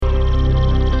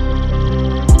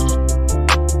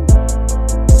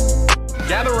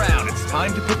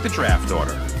pick the draft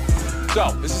order.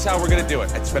 So, this is how we're going to do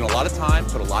it. I spent a lot of time,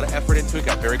 put a lot of effort into it,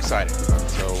 got very excited.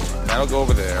 So, that'll go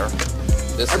over there.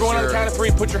 Everyone on the count of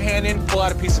three, put your hand in, pull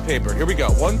out a piece of paper. Here we go.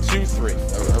 1, 2, 3.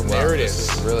 Oh, wow. There it is.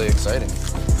 This is really exciting.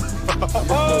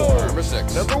 Number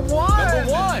 6. Number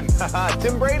 1.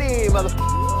 Tim Brady,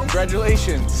 motherfucker.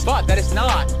 Congratulations. But that is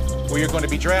not where you're going to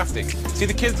be drafting. See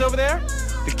the kids over there?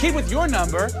 The kid with your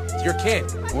number is your kid.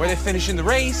 And where they finish in the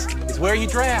race is where you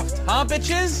draft. Huh,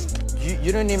 bitches? You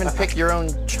didn't even pick your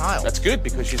own child. That's good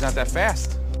because she's not that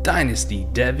fast. Dynasty,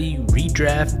 Devy,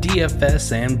 Redraft,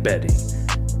 DFS, and betting.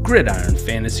 Gridiron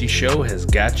Fantasy Show has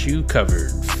got you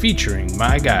covered, featuring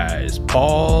my guys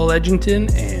Paul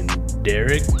Edgington and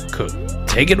Derek Cook.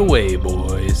 Take it away,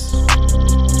 boys.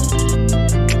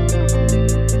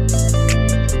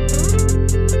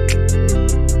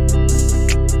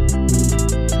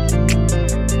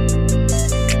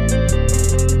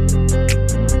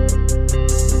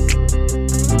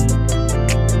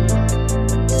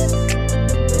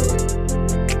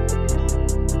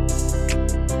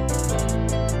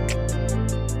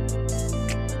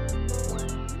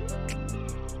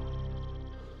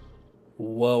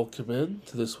 Welcome in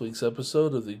to this week's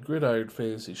episode of the Gridiron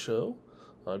Fantasy Show.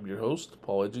 I'm your host,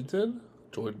 Paul Edgington,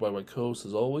 joined by my co-host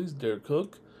as always, Derek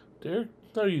Cook. Derek,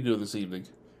 how are you doing this evening?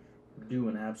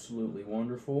 Doing absolutely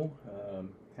wonderful.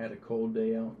 Had a cold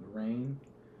day out in the rain,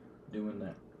 doing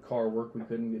that car work we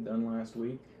couldn't get done last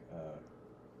week.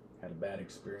 Had a bad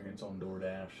experience on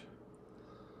DoorDash.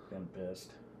 Kind of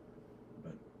pissed.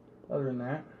 But other than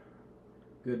that,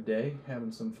 good day.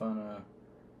 Having some fun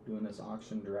doing this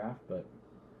auction draft, but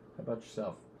how about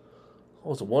yourself? Oh, it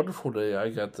was a wonderful day. I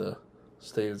got to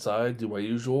stay inside, do my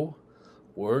usual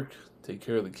work, take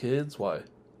care of the kids while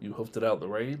you hoofed it out in the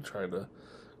rain, trying to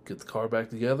get the car back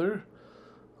together.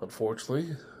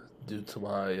 Unfortunately, due to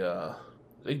my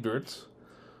ignorance,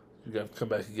 you got to come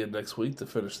back again next week to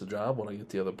finish the job when I get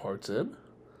the other parts in.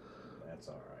 That's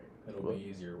all right. It'll be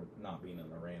easier with not being in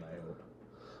the rain, I hope.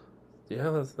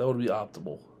 Yeah, that would be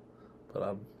optimal. But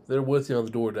I'm there with you on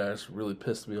the DoorDash. Really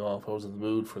pissed me off. I was in the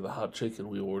mood for the hot chicken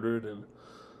we ordered and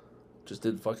just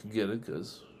didn't fucking get it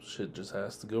because shit just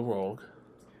has to go wrong.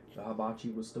 The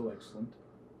hibachi was still excellent.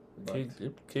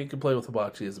 Can't complain with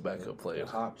hibachi as a backup plan. The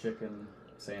hot chicken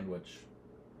sandwich.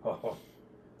 Oh,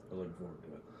 I'm looking forward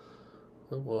to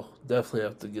it. We'll definitely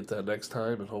have to get that next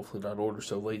time and hopefully not order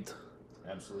so late.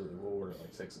 Absolutely. We'll order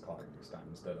like 6 o'clock next time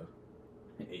instead of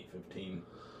 8:15.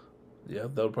 Yeah,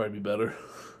 that would probably be better.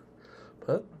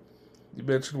 But you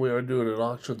mentioned we are doing an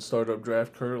auction startup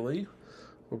draft currently.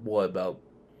 We're about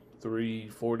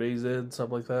 3-4 days in,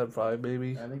 something like that, 5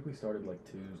 maybe. I think we started like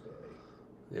Tuesday.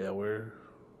 Yeah, we're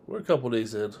a couple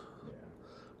days in. Yeah.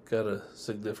 Got a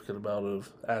significant amount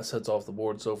of assets off the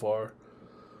board so far.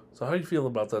 So how are you feeling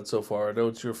about that so far? I know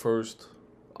it's your first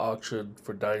auction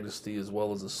for Dynasty as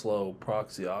well as a slow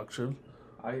proxy auction.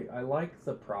 I like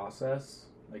the process.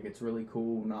 Like, it's really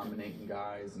cool nominating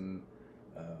guys and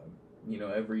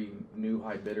every new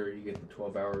high bidder, you get the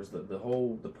 12 hours.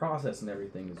 The process and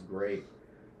everything is great.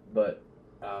 But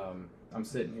I'm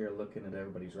sitting here looking at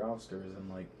everybody's rosters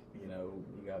and,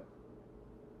 you got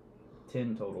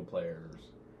 10 total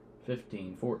players,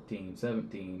 15, 14,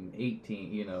 17,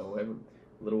 18,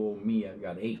 little old me, I've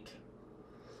got 8.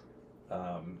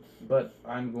 But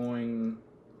I'm going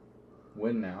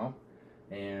win now.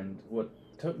 And what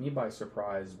took me by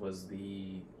surprise was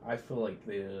I feel like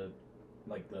the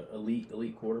elite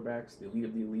quarterbacks, the elite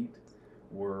of the elite,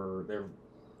 their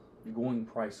going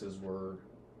prices were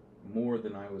more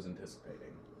than I was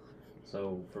anticipating.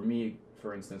 So for me,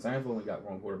 for instance, I've only got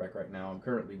one quarterback right now. I'm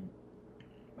currently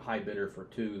high bidder for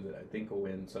 2 that I think will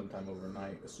win sometime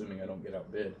overnight, assuming I don't get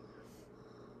outbid.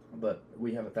 But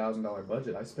we have a $1,000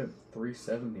 budget. I spent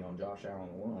 $370 on Josh Allen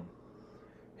alone.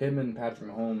 Him and Patrick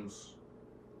Mahomes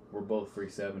were both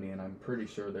 $370, and I'm pretty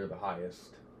sure they're the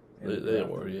highest. They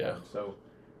were, yeah. So,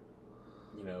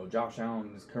 Josh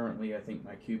Allen is currently, I think,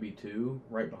 my QB2,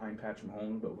 right behind Patrick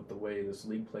Mahomes. But with the way this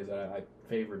league plays, I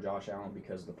favor Josh Allen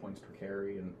because of the points per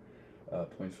carry and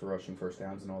points for rushing first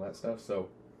downs and all that stuff. So,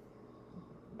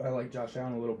 I like Josh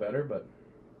Allen a little better. But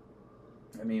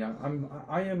I mean,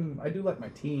 I do like my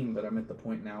team, but I'm at the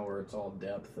point now where it's all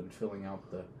depth and filling out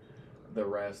the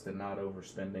rest and not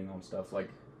overspending on stuff. Like,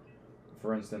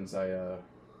 for instance, I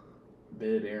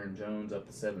bid Aaron Jones up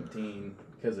to 17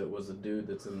 because it was a dude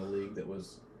that's in the league that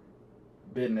was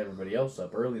bidding everybody else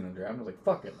up early in the draft. I was like,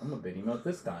 fuck it, I'm going to bid him up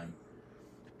this time.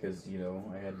 Because,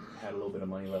 I had a little bit of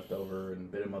money left over and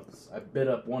bid him up. I bid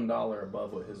up $1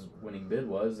 above what his winning bid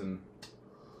was, and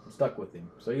I'm stuck with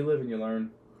him. So you live and you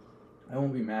learn. I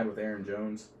won't be mad with Aaron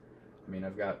Jones. I mean,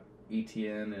 I've got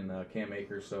ETN and Cam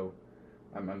Akers, so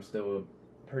I'm still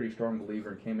a pretty strong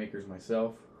believer in K-makers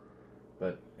myself,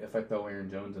 but if I throw Aaron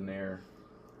Jones in there,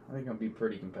 I think I'll be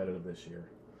pretty competitive this year.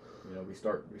 You know, we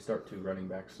start 2 running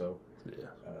backs, so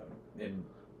in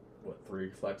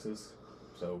 3 flexes,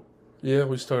 so yeah,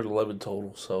 we start 11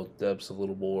 total, so depth's a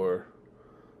little more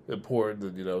important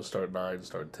than start 9,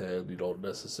 start 10. You don't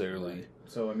necessarily. Right.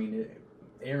 So I mean,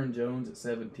 Aaron Jones at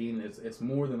 17, it's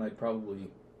more than I'd probably.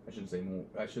 I shouldn't say more.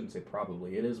 I shouldn't say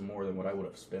probably. It is more than what I would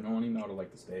have spent on him. I would have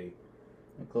liked to stay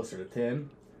closer to 10,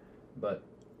 but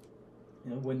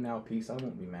win now piece. I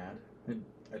won't be mad.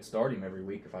 I'd start him every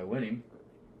week if I win him.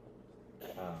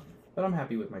 But I'm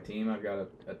happy with my team. I've got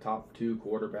a top 2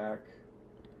 quarterback.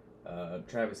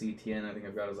 Travis Etienne, I think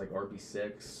I've got as like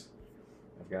RB6.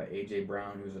 I've got A.J.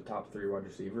 Brown, who's a top 3 wide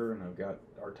receiver, and I've got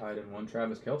our tight end 1,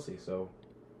 Travis Kelce. So,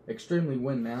 extremely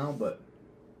win now, but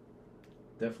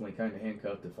definitely kind of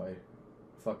handcuffed if I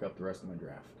fuck up the rest of my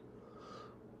draft.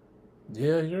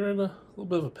 Yeah, you're in a little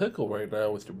bit of a pickle right now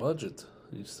with your budget.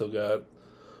 You still got,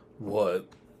 the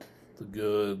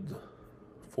good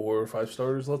 4 or 5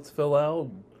 starters left to fill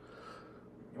out?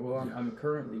 Well, I'm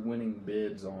currently winning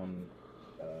bids on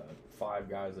 5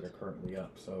 guys that are currently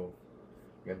up. So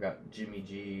I've got Jimmy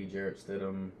G, Jarrett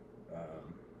Stidham,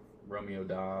 Romeo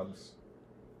Dobbs,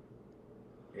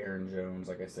 Aaron Jones,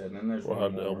 like I said, and then there's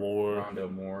Rondell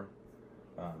Moore.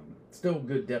 Still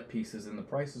good depth pieces, and the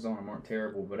prices on them aren't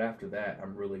terrible. But after that,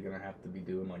 I'm really gonna have to be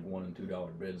doing like $1 and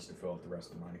 $2 bids to fill out the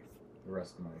rest of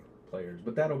my players.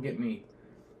 But that'll get me,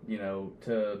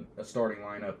 to a starting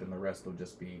lineup, and the rest will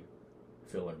just be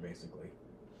filler basically.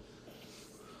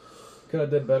 Could have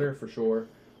did better for sure.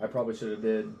 I probably should have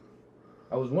did.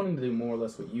 I was wanting to do more or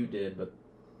less what you did, but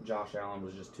Josh Allen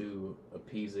was just too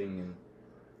appeasing and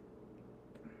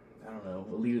I don't know,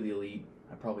 elite of the elite.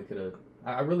 I probably could have.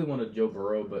 I really wanted Joe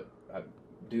Burrow, but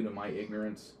due to my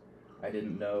ignorance, I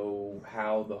didn't know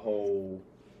how the whole.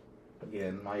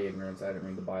 Again, my ignorance. I didn't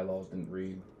read the bylaws. Didn't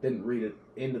read it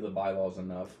into the bylaws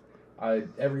enough.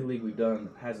 Every league we've done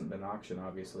hasn't been auction,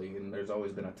 obviously, and there's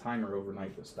always been a timer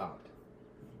overnight that stopped.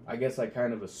 I guess I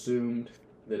kind of assumed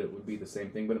that it would be the same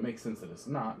thing, but it makes sense that it's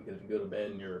not, because if you go to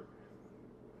bed and you're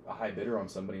a high bidder on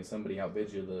somebody and somebody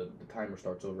outbids you, the timer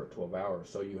starts over at 12 hours,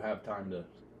 so you have time to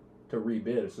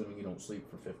rebid, assuming you don't sleep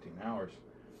for 15 hours.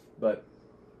 But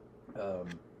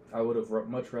I would have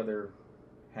much rather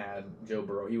had Joe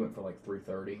Burrow. He went for like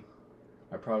 330.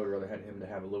 I probably would rather had him to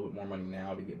have a little bit more money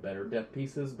now to get better depth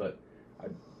pieces, but I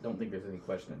don't think there's any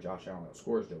question that Josh Allen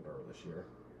outscores Joe Burrow this year.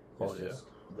 Oh, yeah.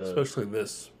 Especially in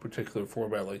this particular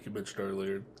format, like you mentioned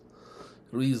earlier,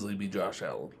 it'll easily be Josh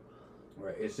Allen.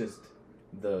 Right. It's just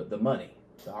the money,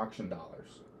 the auction dollars.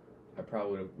 I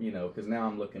probably would have, because now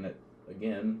I'm looking at,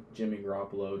 again, Jimmy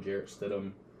Garoppolo, Jarrett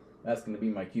Stidham. That's going to be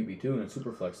my QB2 in a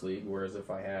Superflex league, whereas if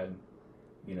I had,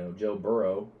 Joe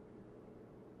Burrow,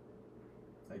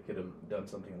 I could have done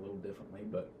something a little differently,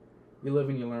 but you live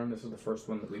and you learn. This is the first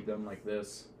one that we've done like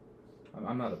this.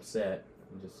 I'm not upset.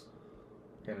 I'm just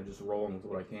kind of just rolling with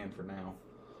what I can for now.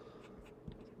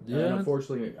 Yeah. And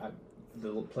unfortunately,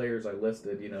 the players I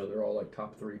listed, they're all like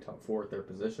top 3, top 4 at their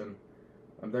position.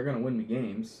 They're going to win me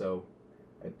games, so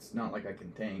it's not like I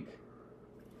can tank.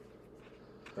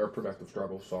 Or productive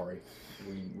struggle, sorry.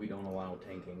 We don't allow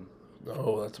tanking.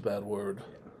 No, that's a bad word.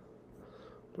 Yeah.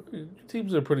 But your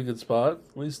team's in a pretty good spot.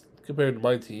 At least compared to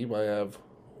my team, I have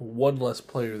 1 less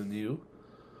player than you.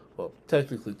 Well,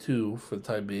 technically 2 for the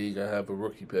time being. I have a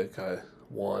rookie pick. I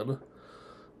won.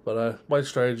 But my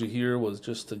strategy here was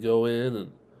just to go in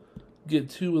and get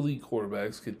 2 elite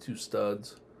quarterbacks, get 2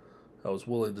 studs. I was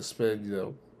willing to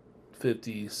spend,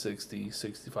 50, 60,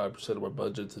 65% of my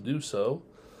budget to do so.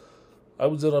 I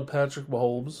was in on Patrick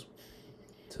Mahomes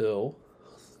till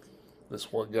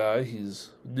this one guy. He's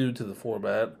new to the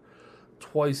format.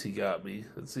 Twice he got me.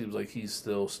 It seems like he's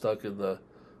still stuck in the,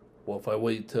 well, if I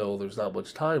wait till there's not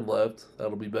much time left,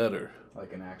 that'll be better.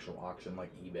 Like an actual auction,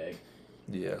 like eBay.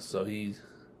 Yeah, so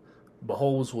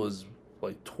Mahomes was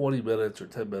like 20 minutes or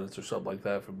 10 minutes or something like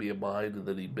that from being mine, and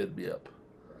then he bid me up.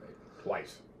 Right.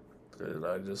 Twice. And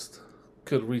I just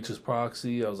couldn't reach his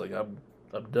proxy. I was like, I'm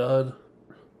done.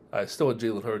 I still had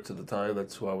Jalen Hurts at the time.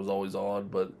 That's who I was always on,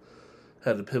 but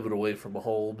had to pivot away from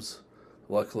Mahomes.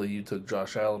 Luckily, you took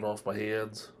Josh Allen off my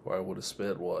hands, or I would have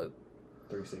spent, what?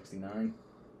 $369.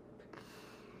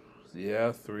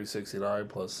 Yeah, $369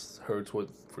 plus Hurts went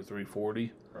for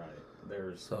 $340. Right.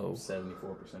 There's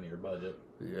 74% of your budget.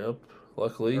 Yep.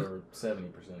 Luckily. Or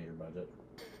 70% of your budget.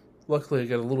 Luckily, I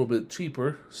got a little bit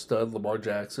cheaper stud Lamar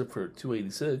Jackson for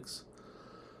 $286.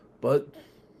 But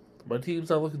my team's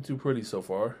not looking too pretty so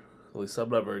far. At least I'm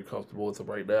not very comfortable with them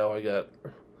right now. I got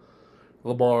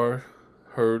Lamar,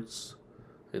 Hurts,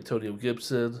 Antonio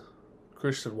Gibson,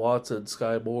 Christian Watson,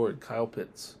 Sky Moore, and Kyle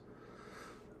Pitts.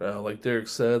 Like Derek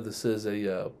said, this is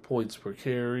a points per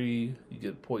carry. You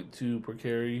get 0.2 per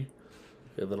carry.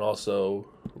 And then also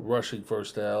rushing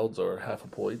first downs are half a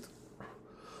point.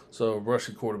 So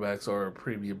rushing quarterbacks are a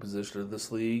premium position in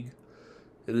this league.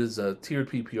 It is a tiered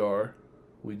PPR.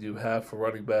 We do half for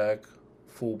running back,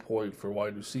 full point for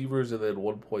wide receivers, and then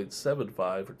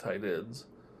 1.75 for tight ends.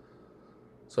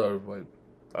 So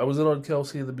I was in on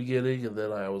Kelsey in the beginning, and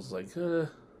then I was like, do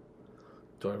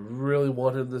I really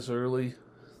want him this early?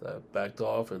 I backed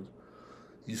off, and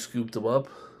you scooped him up,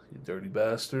 you dirty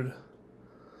bastard.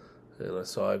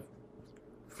 And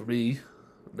for me,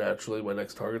 naturally, my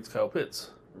next target's Kyle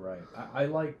Pitts. Right.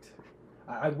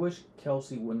 I wish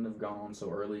Kelsey wouldn't have gone so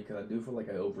early because I do feel like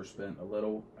I overspent a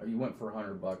little. You went for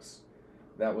 $100.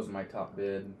 That was my top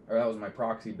bid, or that was my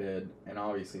proxy bid, and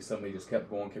obviously somebody just kept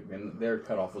going, and their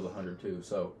cutoff was 100 too.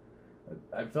 So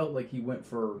I felt like he went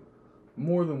for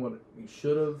more than what he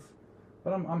should have,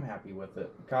 but I'm happy with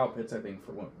it. Kyle Pitts, I think,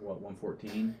 for what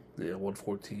 114. Yeah,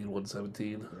 114,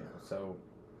 117. Yeah, so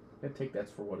I take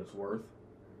that's for what it's worth.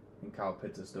 And Kyle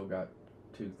Pitts has still got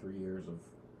 2-3 years of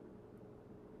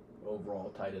overall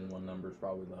tight end one numbers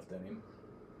probably left in him.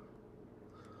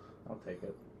 I'll take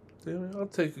it. Yeah, I'll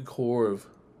take a core of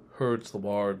Hurts,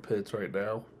 Lamar, and Pitts right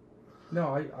now. No,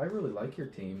 I really like your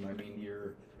team. I mean,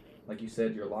 you're, like you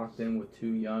said, you're locked in with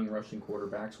two young rushing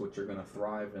quarterbacks, which are going to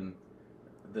thrive in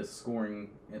the scoring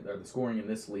in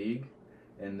this league.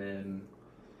 And then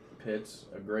Pitts,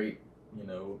 a great,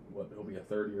 he'll be a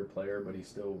third-year player, but he's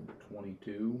still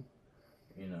 22.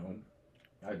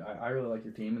 I really like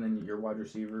your team. And then your wide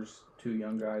receivers, two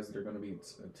young guys that are going to be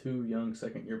two young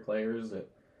second-year players that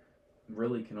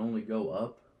really can only go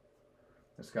up.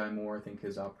 Sky Moore, I think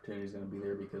his opportunity is going to be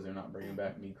there because they're not bringing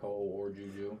back Nicole or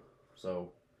Juju.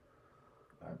 So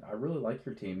I really like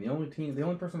your team. The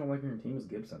only person I like in your team is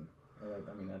Gibson.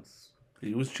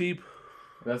 He was cheap.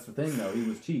 That's the thing, though. He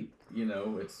was cheap.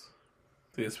 It's.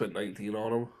 I think I spent 19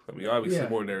 on him. I mean, obviously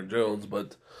more than Aaron Jones,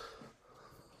 but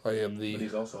I am the. But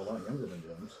he's also a lot younger than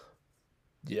Jones.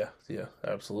 Yeah,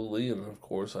 absolutely, and of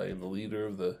course I am the leader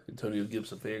of the Antonio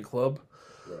Gibson fan club.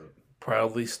 Right.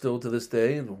 Proudly still to this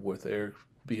day, and with Eric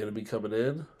Bieniemy coming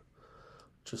in,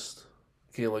 just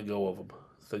can't let go of him.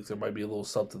 Think there might be a little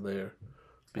something there.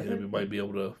 Bieniemy might be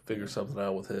able to figure something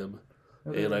out with him.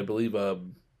 Okay. And I believe, I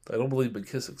don't believe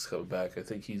McKissick's coming back. I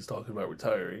think he's talking about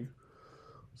retiring.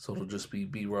 So it'll just be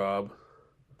B-Rob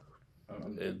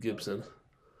and Gibson.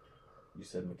 You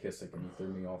said McKissick and you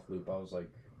threw me off loop. I was like,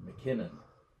 McKinnon.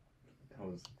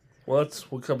 Well,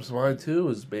 that's what comes to mind too,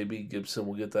 is maybe Gibson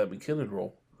will get that McKinnon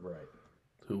role. Right.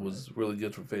 Who was really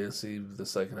good for fantasy the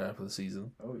second half of the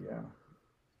season. Oh, yeah.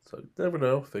 So, never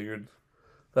know. Figured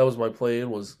that was my plan,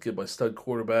 was get my stud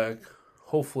quarterback,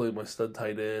 hopefully my stud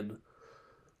tight end,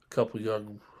 a couple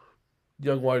young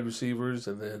wide receivers,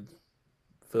 and then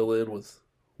fill in with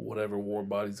whatever warm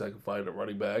bodies I can find at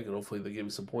running back, and hopefully they give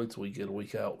me some points week in,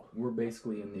 week out. We're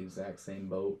basically in the exact same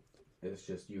boat. It's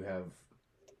just you have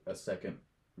a second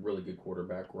really good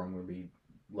quarterback where I'm going to be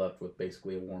left with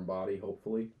basically a warm body,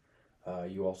 hopefully.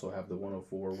 You also have the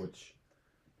 104, which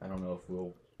I don't know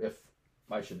if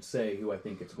I should say who I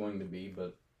think it's going to be,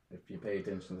 but if you pay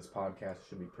attention to this podcast, it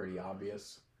should be pretty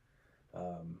obvious.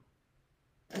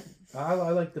 I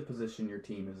like the position your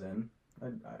team is in.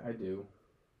 I do.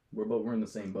 We're in the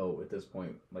same boat at this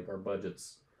point. Like our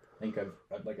budgets, I think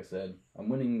like I said, I'm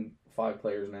winning 5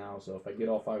 players now. So if I get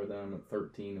all 5 of them at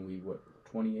 13, and we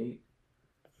 28,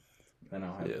 then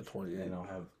I'll have 28. Then I'll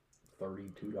have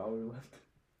 $32 left.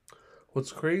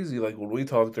 What's crazy, like when we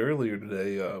talked earlier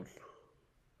today,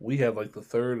 we had like the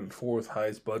third and fourth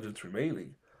highest budgets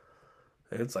remaining.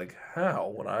 And it's like,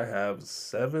 how? When I have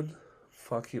 7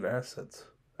 fucking assets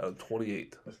out of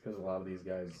 28. That's because a lot of these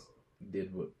guys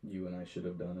did what you and I should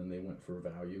have done, and they went for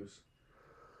values.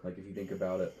 Like, if you think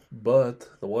about it. But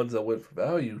the ones that went for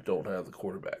value don't have the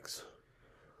quarterbacks.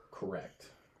 Correct.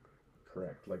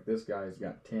 Like, this guy's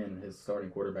got 10. His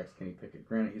starting quarterback's Kenny Pickett.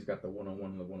 Granted, he's got the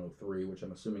 101 and the 103, which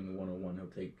I'm assuming the 101 he'll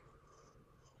take.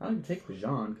 I don't even take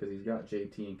Bijan because he's got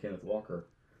JT and Kenneth Walker.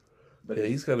 But yeah,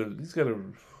 he's got a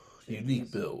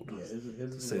unique build.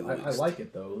 Yeah, I like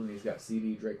it, though. And he's got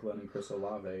CD, Drake London, Chris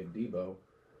Olave, and Debo.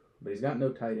 But he's got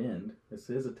no tight end. This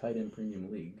is a tight end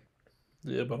premium league.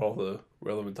 Yeah, but all the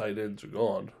relevant tight ends are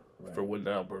gone for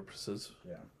win-now purposes.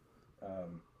 Yeah.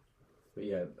 But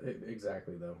yeah,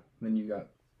 exactly, though. Then you got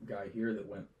a guy here that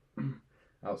went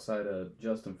outside of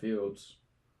Justin Fields.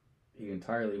 He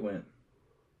entirely went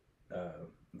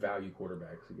value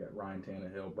quarterbacks. You got Ryan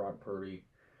Tannehill, Brock Purdy,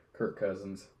 Kirk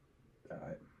Cousins.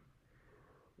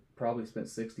 Probably spent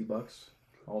 $60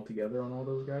 altogether on all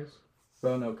those guys.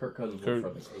 Well, no, Kirk Cousins went for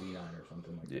like 89 or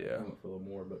something like that. Yeah. He went for a little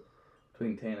more, but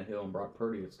between Tannehill and Brock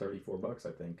Purdy, it's $34,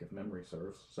 I think, if memory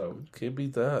serves. So can't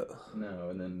beat that. No,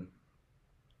 and then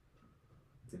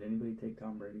did anybody take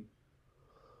Tom Brady?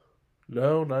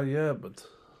 No, not yet, but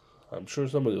I'm sure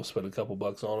somebody will spend a couple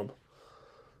bucks on him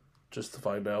just to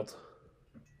find out.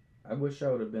 I wish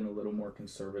I would have been a little more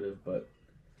conservative, but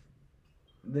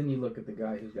then you look at the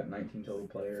guy who's got 19 total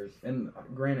players, and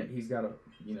granted, he's got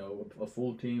a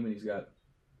full team, and he's got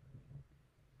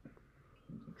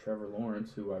Trevor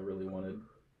Lawrence, who I really wanted,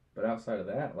 but outside of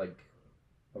that, like,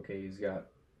 okay, he's got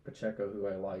Pacheco, who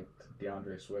I liked,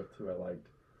 DeAndre Swift, who I liked,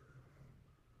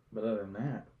 but other than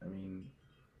that, I mean,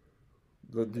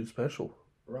 Doesn't do special.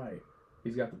 Right,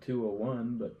 he's got the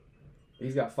 201, but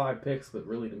he's got 5 picks, but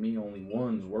really to me, only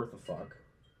one's worth a fuck.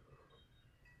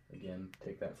 Again,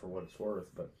 take that for what it's worth,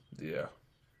 but yeah,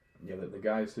 the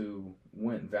guys who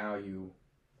went value,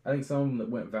 I think some of them that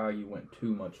went value went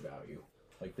too much value,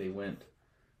 like they went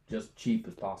just cheap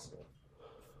as possible.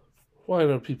 Well, I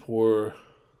know people were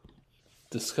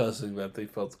discussing that they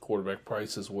felt the quarterback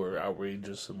prices were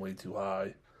outrageous and way too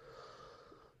high.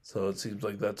 So it seems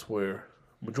like that's where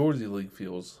majority of the league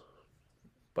feels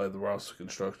by the roster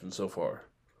construction so far.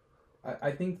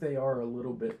 I think they are a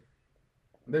little bit.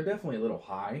 They're definitely a little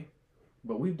high,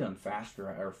 but we've done fast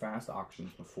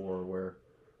auctions before where,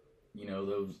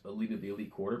 those elite of the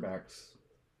elite quarterbacks.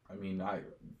 I mean,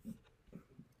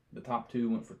 the top 2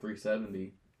 went for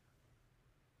 $370.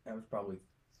 That was probably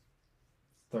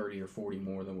 30 or 40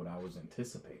 more than what I was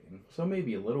anticipating. So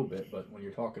maybe a little bit, but when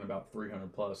you're talking about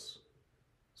 300 plus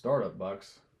startup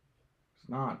bucks, it's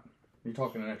not. You're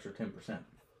talking an extra 10%. It's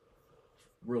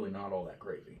really not all that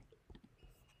crazy.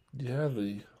 Yeah,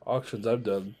 the auctions I've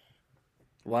done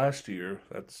last year,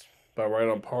 that's about right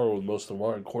on par with most of them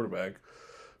are in quarterback,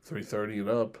 330 and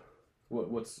up.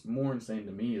 What's more insane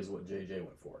to me is what JJ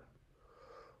went for.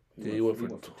 He went for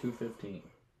 215.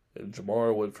 And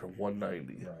Jamar went for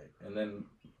 190. Right, and then,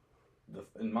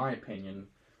 in my opinion,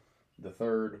 the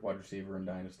third wide receiver in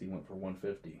Dynasty went for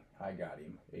 150. I got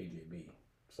him, AJB.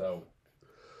 So.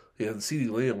 Yeah, and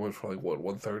CeeDee Lamb went for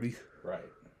 130? Right.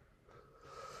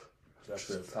 That's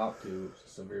the top 2,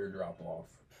 severe drop off.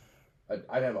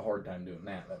 I'd have a hard time doing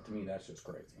that. To me, that's just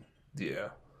crazy. Yeah.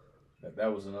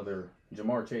 That was another.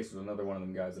 Jamar Chase was another one of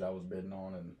them guys that I was bidding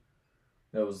on, and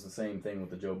that was the same thing with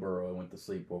the Joe Burrow. I went to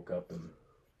sleep, woke up, and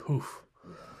poof.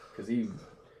 Yeah, because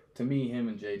to me, him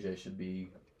and JJ should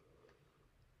be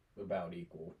about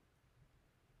equal.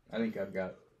 I think I've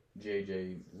got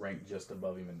JJ ranked just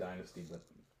above him in Dynasty, but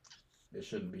it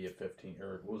shouldn't be a 15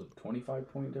 or what was it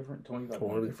 25 point different? 25.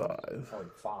 Probably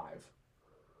 5.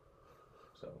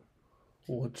 So,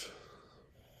 which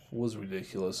was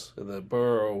ridiculous. And then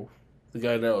Burrow, the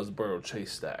guy now is Burrow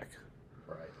Chase Stack.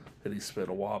 Right. And he spent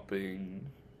a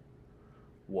whopping,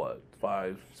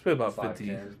 spent about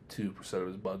 52% of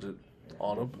his budget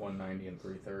on him. 190 and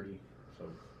 330, so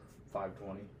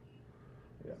 520.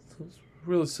 Yeah. So it's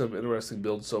really some interesting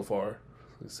builds so far.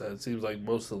 Like I said, it seems like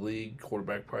most of the league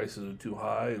quarterback prices are too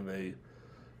high, and they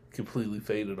completely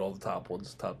faded all the top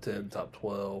ones, top 10, top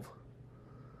 12.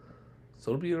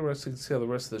 So it'll be interesting to see how the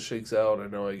rest of this shakes out. I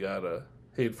know I got a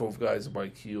handful of guys in my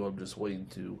queue I'm just waiting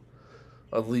to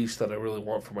unleash that I really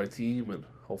want for my team, and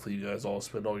hopefully you guys all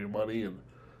spend all your money, and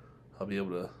I'll be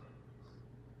able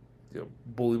to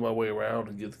bully my way around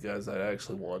and get the guys that I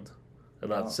actually want, and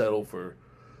not settle for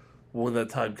when that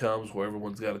time comes where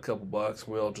everyone's got a couple bucks,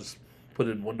 we all just put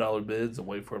in $1 bids and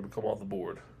wait for them to come off the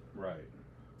board. Right.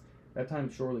 That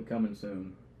time's surely coming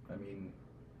soon. I mean,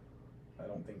 I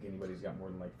don't think anybody's got more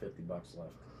than $50 left.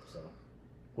 So,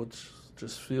 which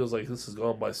just feels like this has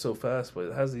gone by so fast, but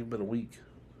it hasn't even been a week.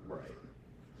 Right.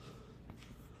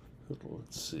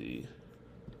 Let's see.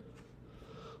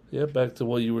 Yeah, back to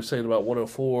what you were saying about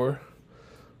 104.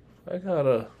 I got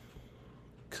a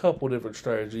couple different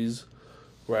strategies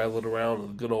rattling around in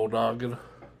the good old noggin.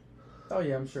 Oh,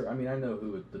 yeah, I'm sure. I mean, I know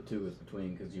who the 2 is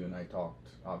between because you and I talked,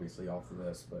 obviously, off of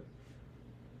this, but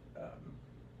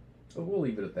we'll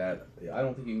leave it at that. I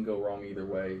don't think you can go wrong either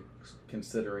way,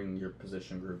 considering your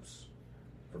position groups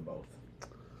for both.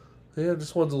 Yeah,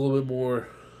 just one's a little bit more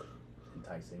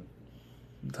enticing,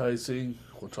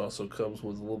 which also comes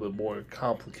with a little bit more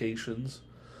complications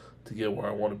to get where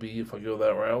I want to be if I go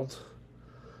that route.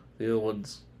 The other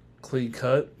one's clean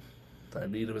cut. I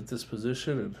need him at this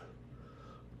position and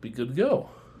be good to go.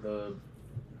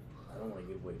 I don't want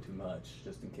to give away too much,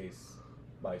 just in case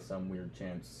by some weird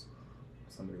chance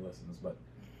somebody listens, but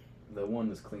the one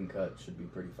that's clean cut should be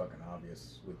pretty fucking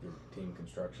obvious with your team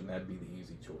construction. That'd be the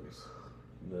easy choice.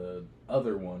 The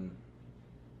other one,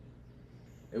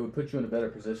 It would put you in a better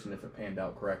position if it panned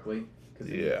out correctly,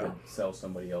 because you could sell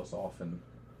somebody else off and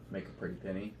make a pretty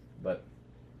penny. But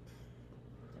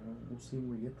we'll see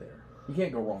when we get there. You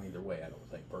can't go wrong either way, I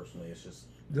don't think, personally. It's just...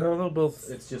 No, they'll both...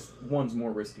 It's just one's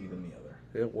more risky than the other.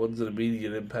 Yeah, one's an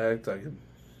immediate impact. I can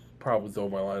probably throw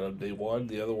my line on day one.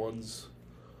 The other one's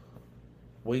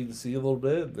wait and see a little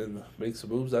bit and then make some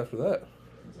moves after that.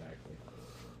 Exactly.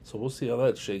 So we'll see how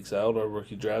that shakes out. Our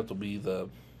rookie draft will be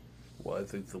I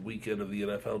think the weekend of the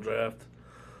NFL draft.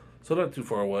 So not too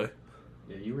far away.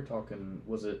 Yeah, you were talking,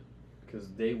 was it, because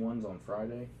day one's on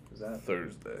Friday? Is that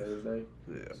Thursday? Thursday?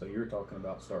 Yeah. So you were talking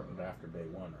about starting after day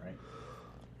one, right?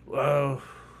 Well,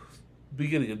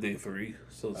 beginning of day 3.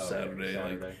 So Oh, Saturday,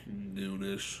 Saturday. like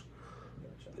noonish.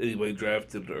 Gotcha. Anyway,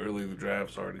 drafted early in the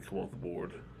draft's already come off the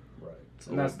board. Right.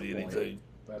 So And it that's won't be the point. anything.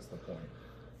 That's the point.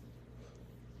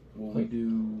 Will we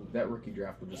do, that rookie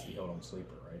draft will just be held on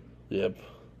Sleeper, right? Yep.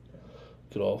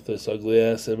 Get off this ugly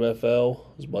ass MFL.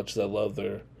 As much as I love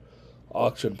their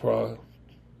auction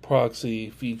proxy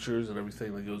features and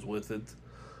everything that goes with it,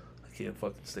 I can't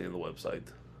fucking stand the website.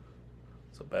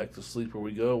 So back to Sleeper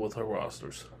we go with our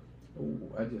rosters. Oh,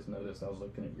 I just noticed I was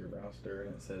looking at your roster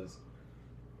and it says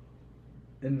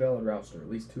invalid roster. At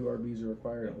least 2 RBs are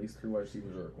required and at least 3 wide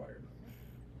receivers are required.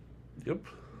 Yep.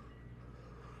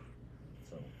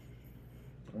 So,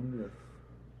 I wonder if...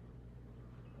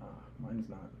 mine's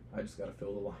not. I just got to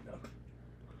fill the lineup.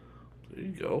 There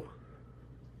you go.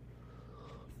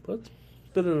 But it's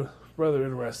been a rather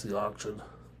interesting auction.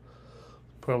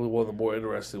 Probably one of the more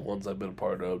interesting ones I've been a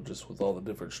part of, just with all the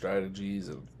different strategies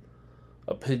and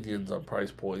opinions on price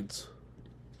points.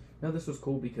 Now, this was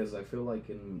cool because I feel like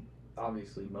in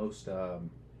obviously most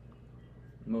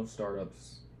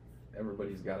startups,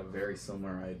 everybody's got a very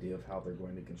similar idea of how they're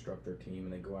going to construct their team,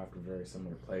 and they go after very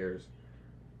similar players.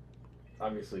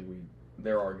 Obviously,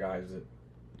 there are guys that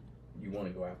you want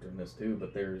to go after in this too,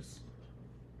 but there's,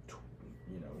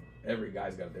 every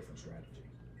guy's got a different strategy.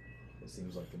 It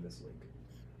seems like in this league.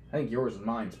 I think yours and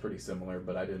mine's pretty similar,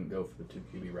 but I didn't go for the 2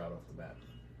 QB route off the bat.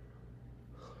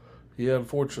 Yeah,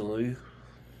 unfortunately,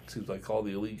 it seems like all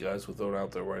the elite guys were thrown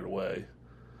out there right away.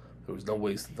 There was no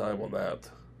wasting time on that.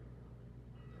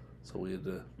 So we had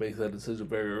to make that decision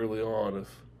very early on if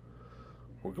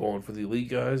we're going for the elite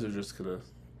guys or just going to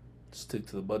stick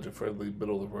to the budget-friendly,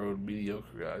 middle-of-the-road,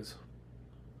 mediocre guys.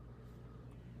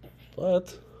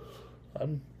 But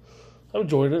I'm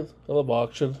enjoying it. I love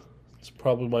auction. It's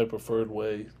probably my preferred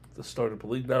way to start up a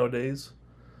league nowadays,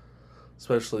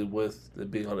 especially with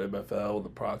it being on MFL and the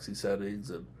proxy settings,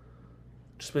 and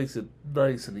just makes it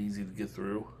nice and easy to get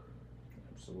through.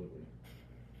 Absolutely.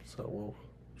 So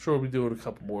we'll be doing a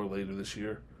couple more later this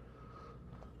year.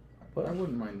 But I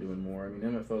wouldn't mind doing more. I mean,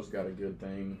 MFO's got a good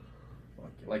thing.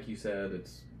 Like you said, it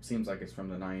seems like it's from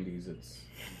the 90s. It's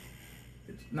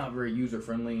not very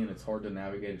user-friendly, and it's hard to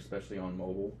navigate, especially on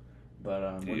mobile.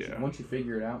 But once you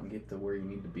figure it out and get to where you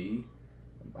need to be,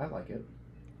 I like it.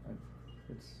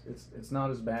 It's not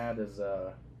as bad as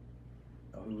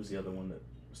who was the other one that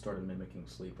started mimicking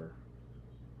Sleeper?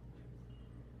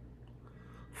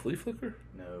 Flea Flicker?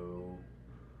 No.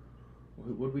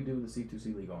 What did we do with the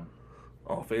C2C League on?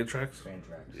 Oh, Fantrax?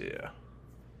 Fantrax. Yeah.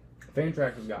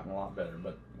 Fantrax has gotten a lot better,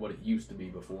 but what it used to be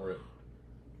before it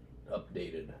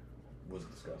updated was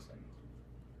disgusting.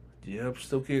 Yep,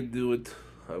 still can't do it.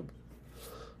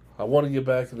 I want to get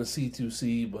back into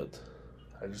C2C, but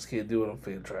I just can't do it on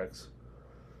Fantrax.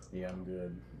 Yeah, I'm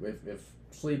good. If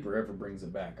Sleeper ever brings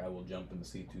it back, I will jump into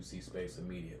C2C space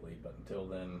immediately, but until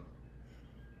then,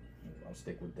 I'll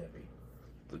stick with Devy.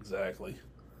 Exactly.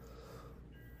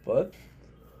 But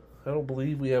I don't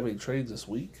believe we have any trades this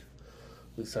week.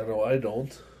 At least I know I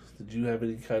don't. Did you have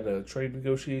any kind of trade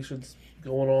negotiations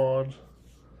going on?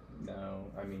 No,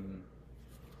 I mean,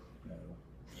 no.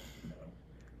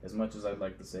 As much as I'd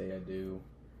like to say I do,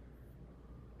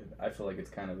 I feel like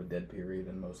it's kind of a dead period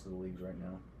in most of the leagues right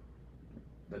now.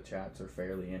 The chats are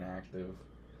fairly inactive.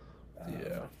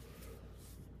 Yeah.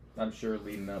 I'm sure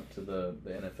leading up to the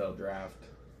NFL draft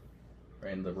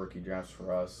and the rookie drafts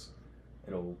for us,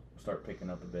 it'll start picking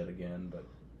up a bit again, but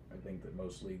I think that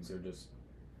most leagues are just,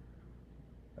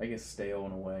 I guess, stale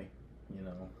in a way.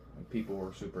 And people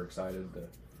were super excited to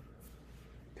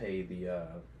pay the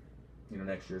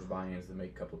next year's buy-ins to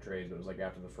make a couple trades, but it was like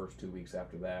after the first 2 weeks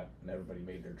after that, and everybody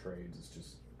made their trades, it's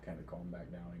just kind of calmed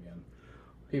back down again.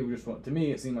 People just to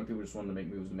me, it seemed like people just wanted to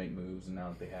make moves, and now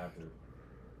that they have,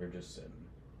 they're just sitting.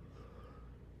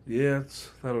 Yeah, it's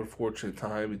that unfortunate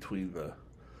time between the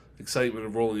excitement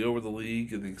of rolling over the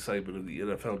league and the excitement of the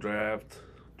NFL draft.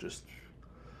 Just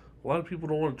a lot of people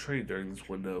don't want to trade during this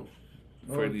window.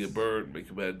 Afraid to get burnt, make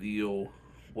a bad deal,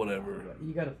 whatever.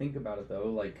 You got to think about it though.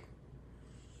 Like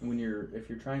if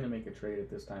you're trying to make a trade at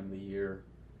this time of the year,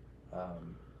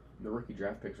 the rookie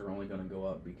draft picks are only going to go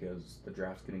up because the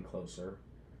draft's getting closer.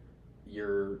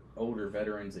 Your older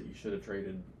veterans that you should have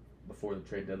traded before the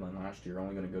trade deadline last year are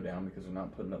only going to go down because they're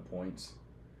not putting up points.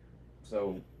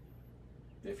 So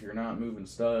if you're not moving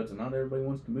studs, and not everybody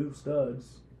wants to move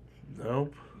studs,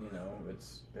 nope.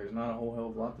 There's not a whole hell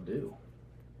of a lot to do.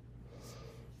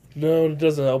 No, it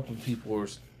doesn't help when people are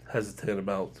hesitant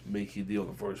about making a deal in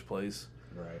the first place.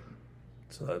 Right.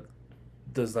 So that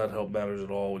does not help matters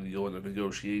at all when you go into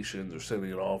negotiations or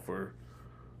sending an offer.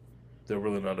 They're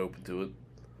really not open to it.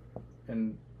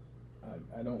 And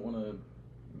I don't want to.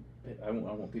 I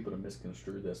want people to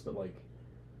misconstrue this, but like,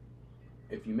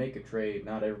 if you make a trade,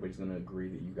 not everybody's going to agree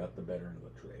that you got the better end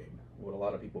of the trade. What a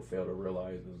lot of people fail to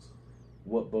realize is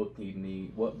what both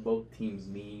teams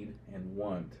need and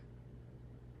want,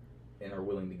 and are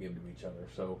willing to give to each other.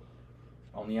 So,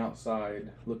 on the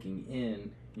outside looking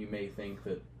in, you may think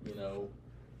that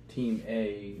Team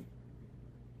A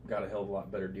got a hell of a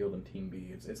lot better deal than Team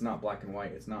B. It's not black and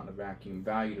white. It's not in a vacuum.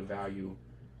 Value to value,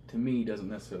 to me, doesn't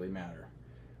necessarily matter.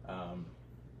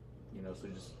 So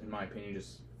just in my opinion,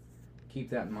 just keep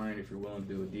that in mind if you're willing to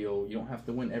do a deal. You don't have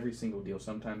to win every single deal.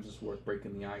 Sometimes it's worth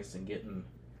breaking the ice and getting,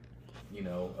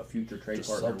 a future trade just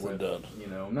partner something with. Done.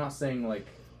 I'm not saying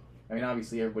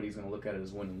obviously everybody's going to look at it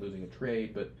as winning and losing a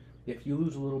trade, but if you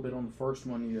lose a little bit on the first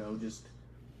one, just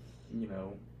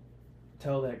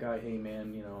tell that guy, hey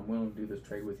man, I'm willing to do this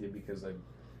trade with you because I,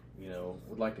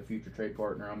 would like a future trade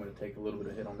partner. I'm going to take a little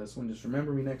bit of hit on this one. Just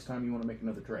remember me next time you want to make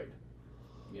another trade.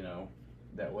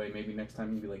 That way maybe next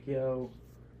time you'd be like, yo,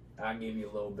 I'll give you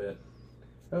a little bit.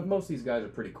 Most of these guys are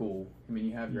pretty cool. I mean,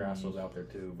 you have your assholes out there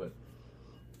too, but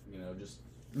just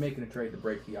making a trade to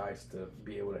break the ice to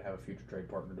be able to have a future trade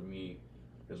partner, to me,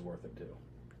 is worth it too.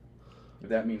 If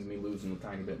that means me losing a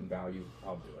tiny bit in value,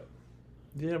 I'll do it.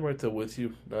 Yeah, I'm right there with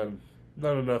you.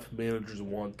 Not enough managers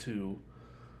want to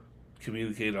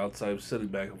communicate outside of sitting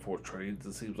back and forth trades,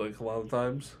 it seems like a lot of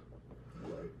times.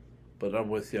 Right. But I'm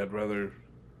with you. I'd rather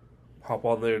hop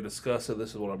on there and discuss it. This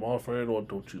is what I'm offering. What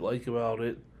don't you like about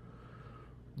it?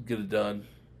 Get it done.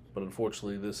 But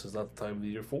unfortunately, this is not the time of the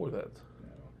year for that.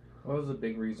 Well, that was a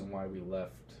big reason why we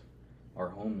left our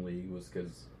home league was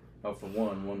because, for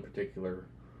one particular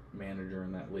manager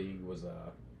in that league was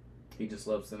he just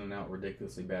loves sending out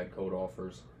ridiculously bad code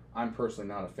offers. I'm personally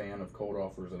not a fan of code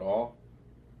offers at all,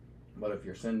 but if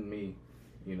you're sending me,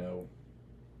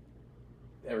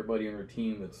 everybody on your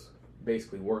team that's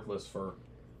basically worthless for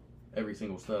every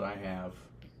single stud I have,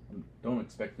 don't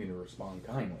expect me to respond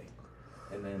kindly.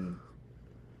 And then,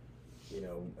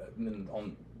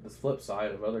 on the flip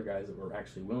side of other guys that were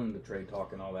actually willing to trade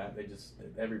talk and all that,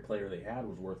 every player they had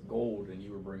was worth gold, and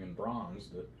you were bringing bronze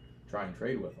to try and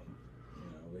trade with them.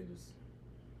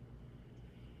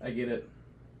 I get it.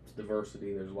 It's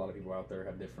diversity. There's a lot of people out there who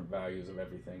have different values of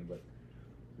everything, but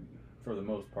for the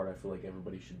most part, I feel like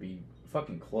everybody should be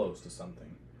fucking close to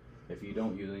something. If you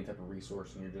don't use any type of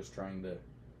resource and you're just trying to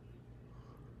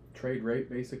trade rate,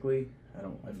 basically, I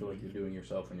feel like you're doing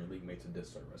yourself and your league mates a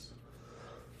disservice.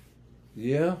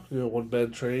 Yeah, one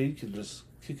bad trade can just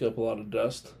kick up a lot of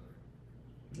dust.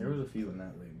 There was a few in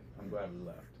that league. I'm glad we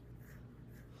left.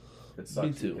 It sucks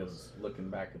Me too. Because looking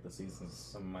back at the seasons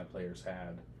some of my players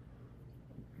had,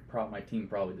 my team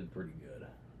probably did pretty good.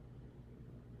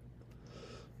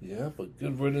 Yeah, but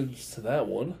good riddance to that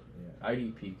one. Yeah,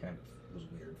 IDP kind of was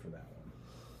weird for that one.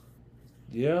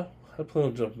 Yeah, I plan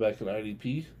on jumping back in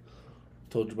IDP.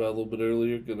 Told you about it a little bit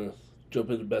earlier. Gonna jump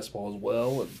into best ball as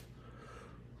well, and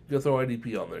gonna throw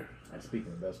IDP on there. And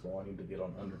speaking of best ball, I need to get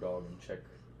on Underdog and check.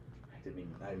 I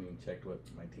haven't even checked what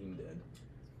my team did,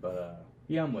 but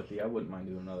yeah, I'm with you. I wouldn't mind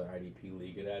doing another IDP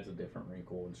league. It adds a different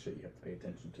wrinkle and shit you have to pay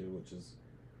attention to,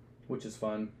 which is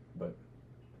fun. But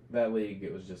that league,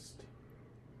 it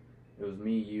was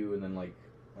me, you, and then like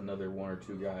another one or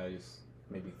two guys,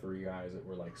 maybe three guys that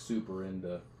were like super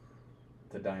into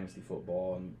Dynasty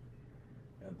football,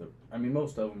 and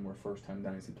most of them were first time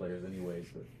Dynasty players anyways,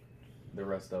 but the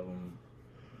rest of them,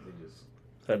 they just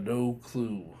had no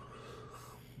clue.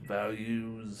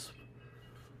 Values,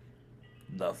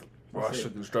 nothing. Roster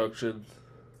construction.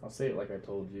 I'll say it like I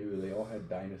told you. They all had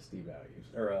dynasty values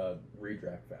or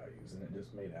redraft values, and it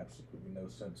just made absolutely no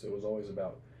sense. It was always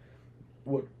about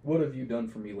what have you done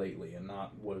for me lately, and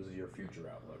not what is your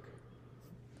future outlook.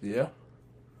 Yeah,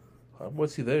 I'm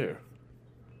with you there.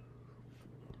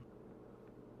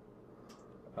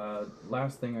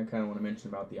 Last thing I kind of want to mention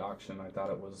about the auction, I thought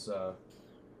it was a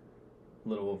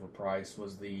little overpriced,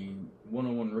 was the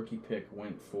 101 rookie pick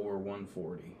went for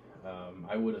 $140.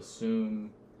 I would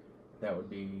assume that would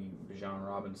be Bijan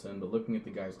Robinson. But looking at the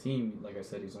guy's team, like I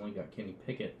said, he's only got Kenny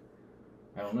Pickett.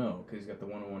 I don't know, because he's got the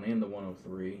 101 and the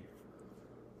 103.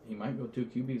 He might go 2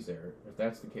 QBs there. If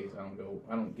that's the case, I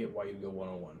don't get why you'd go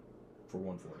 101 for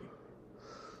 140.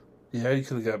 Yeah, you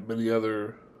could have got many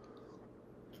other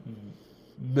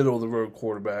middle-of-the-road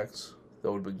quarterbacks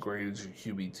that would have been great as your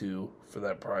QB2 for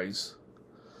that price.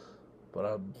 But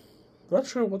I'm not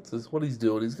sure what he's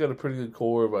doing. He's got a pretty good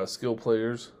core of skill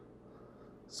players.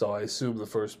 So I assume the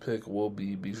first pick will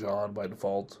be Bijan by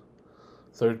default.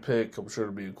 Third pick, I'm sure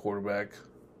it'll be a quarterback.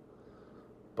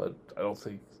 But I don't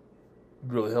think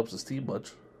it really helps his team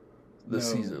much.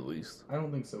 This season, at least. I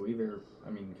don't think so either. I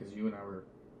mean, because you and I were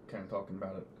kind of talking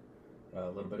about it a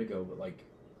little bit ago, but like,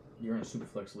 you're in a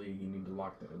Superflex league, you need to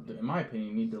lock down, in my opinion,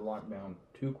 you need to lock down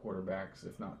 2 quarterbacks.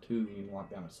 If not 2, you need to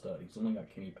lock down a stud. He's only got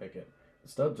Kenny Pickett. The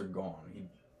studs are gone.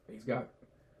 He's got,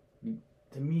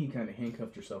 to me, you kind of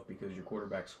handcuffed yourself because your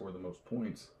quarterbacks score the most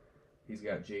points. He's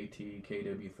got JT,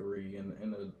 KW3,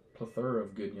 and a plethora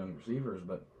of good young receivers,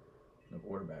 but no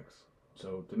quarterbacks.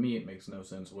 So to me, it makes no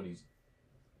sense what he's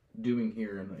doing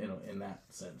here in that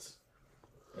sense,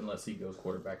 unless he goes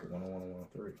quarterback at 101 and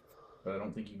 103. But I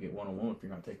don't think you get 101 if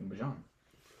you're not taking Bijan.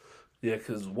 Yeah,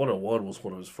 because 101 was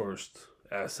one of his first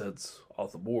assets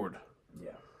off the board. Yeah.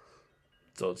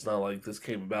 So it's not like this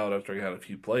came about after he had a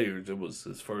few players. It was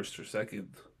his first or second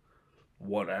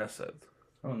one asset.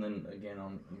 Oh, and then again,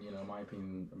 on my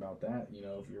opinion about that,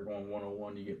 if you're going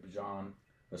 101, you get Bijan,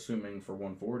 assuming for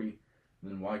 140,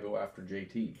 then why go after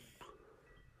JT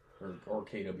or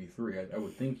KW3? I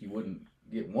would think you wouldn't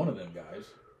get one of them guys,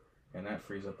 and that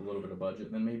frees up a little bit of budget.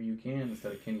 And then maybe you can,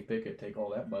 instead of Kenny Pickett, take all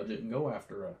that budget and go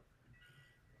after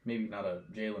maybe not a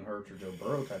Jalen Hurts or Joe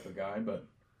Burrow type of guy, but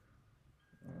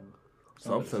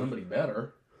somebody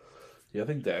better. Yeah, I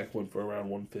think Dak went for around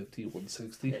 150,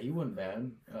 160. Yeah, he wasn't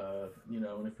bad.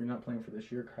 And if you're not playing for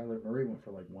this year, Kyler Murray went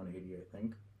for like 180, I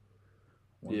think.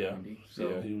 190. Yeah,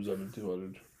 So he was under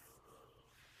 200.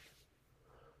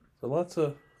 So lots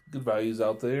of good values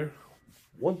out there.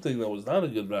 One thing that was not a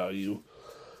good value,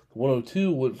 the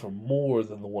 102 went for more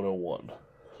than the 101.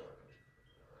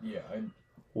 Yeah,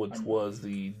 which was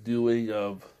the doing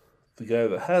of the guy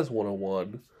that has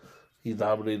 101. He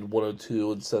nominated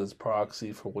 102 and set his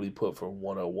proxy for what he put for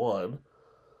 101.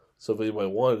 So if anybody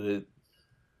wanted it,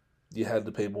 you had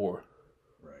to pay more.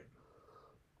 Right.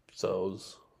 So it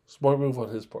was a smart move on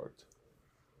his part.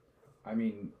 I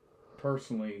mean,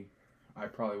 personally, I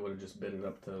probably would have just bid it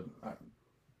up to,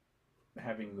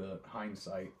 having the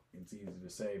hindsight, it's easy to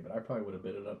say, but I probably would have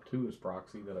bid it up to his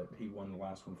proxy that he won the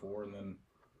last one for and then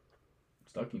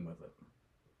stuck him with it.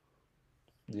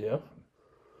 Yeah.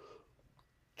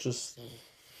 Just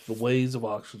the ways of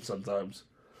auction sometimes.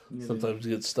 Yeah, sometimes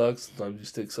you get stuck, sometimes you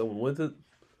stick someone with it.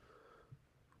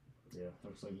 Yeah,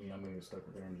 looks like me, I'm going to get stuck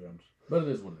with Aaron Jones. But it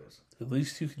is what it is. At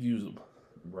least you can use them.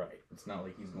 Right. It's not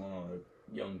like he's going on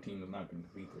a young team that's not going to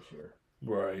compete this year.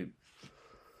 Right.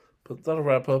 But that'll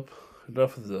wrap up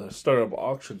enough of the startup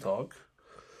auction talk.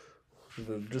 And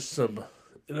then just some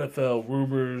NFL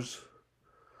rumors,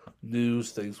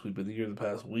 news, things we've been hearing the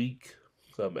past week.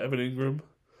 Evan Ingram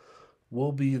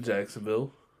will be in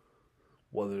Jacksonville,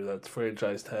 whether that's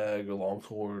franchise tag or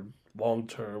long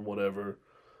term, whatever.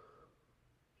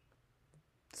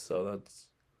 So that's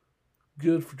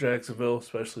good for Jacksonville,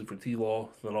 especially for T-Law,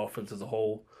 that offense as a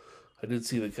whole. I did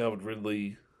see that Calvin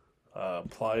Ridley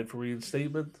applied for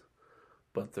reinstatement,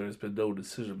 but there's been no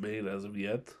decision made as of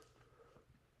yet.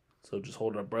 So just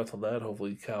holding our breath on that.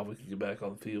 Hopefully Calvin can get back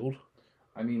on the field.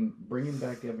 I mean, bringing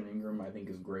back Evan Ingram, I think,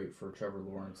 is great for Trevor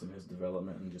Lawrence and his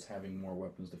development and just having more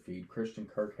weapons to feed. Christian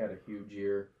Kirk had a huge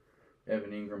year.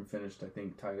 Evan Ingram finished, I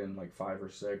think, tight end like 5 or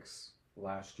 6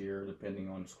 last year, depending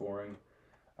on scoring.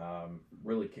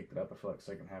 Really kicked it up, I feel like,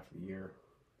 second half of the year.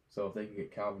 So if they could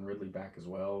get Calvin Ridley back as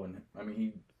well, and I mean,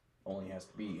 he only has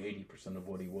to be 80% of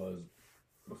what he was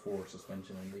before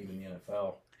suspension and leaving the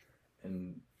NFL.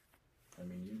 And, I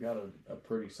mean, you've got a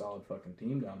pretty solid fucking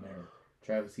team down there.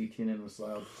 Travis Etienne was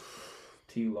loud.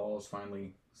 T-Laws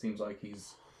finally seems like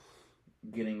he's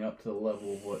getting up to the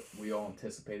level of what we all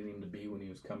anticipated him to be when he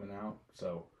was coming out.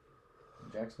 So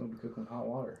Jacksonville will be cooking with hot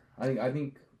water. I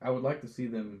think I would like to see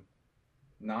them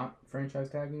not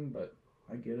franchise tagging, but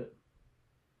I get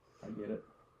it.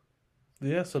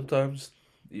 Yeah, sometimes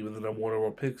even the number one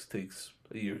overall picks takes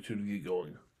a year or two to get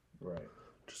going. Right.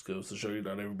 Just goes to show you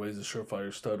not everybody's a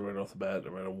surefire stud right off the bat,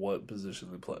 no matter what position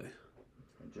they play.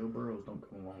 And Joe Burrows don't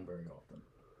come along very often.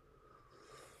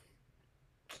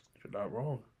 You're not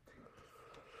wrong.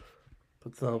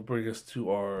 But that'll bring us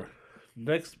to our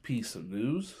next piece of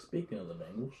news. Speaking of the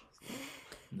Bengals.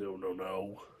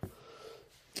 No.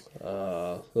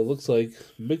 it looks like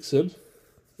Mixon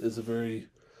is a very,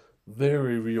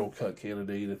 very real cut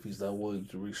candidate if he's not willing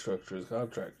to restructure his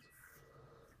contract.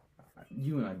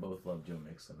 You and I both love Joe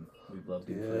Mixon. We've loved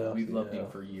him. We've loved him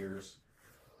for years.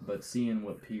 But seeing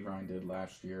what P. Ryan did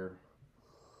last year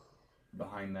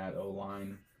behind that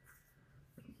O-line,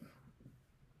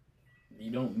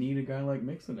 you don't need a guy like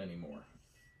Mixon anymore.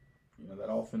 You know,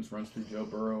 that offense runs through Joe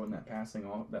Burrow and that passing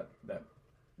off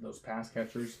those pass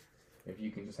catchers. If you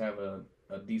can just have a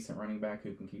decent running back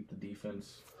who can keep the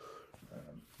defense,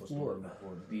 what's the word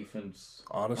for defense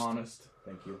honest.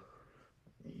 Thank you.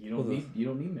 You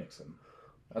don't need Mixon.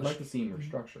 I'd like to see him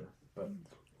restructure, but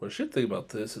what I should think about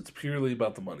this, it's purely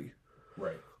about the money.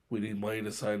 Right. We need money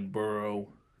to sign Burrow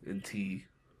and T.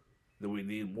 Then we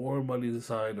need more money to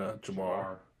sign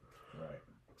Jamar. Right.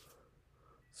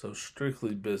 So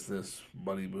strictly business,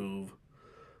 money move.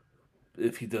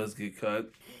 If he does get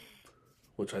cut,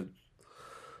 the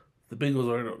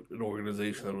Bengals aren't an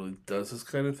organization that really does this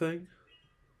kind of thing,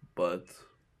 but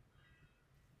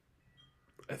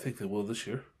I think they will this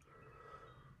year.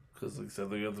 Because, like I said,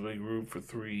 they got to make room for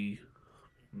 3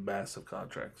 massive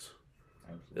contracts.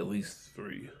 Absolutely. At least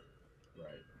 3. Right.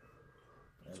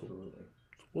 Absolutely.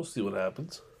 So we'll see what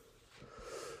happens.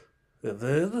 And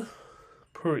then,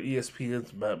 per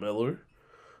ESPN's Matt Miller,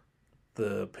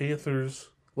 the Panthers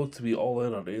look to be all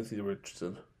in on Anthony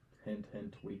Richardson. Hint,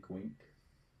 hint, wink, wink.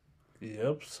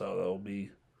 Yep, so that'll be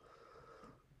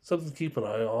something to keep an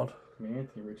eye on. I mean,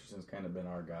 Anthony Richardson's kind of been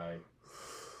our guy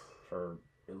for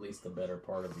at least the better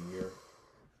part of the year.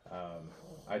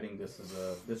 I think this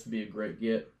would be a great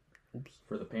get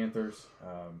for the Panthers.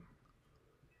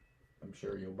 I'm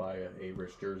sure you'll buy a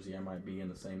Rich jersey. I might be in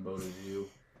the same boat as you.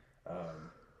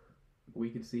 We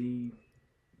could see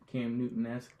Cam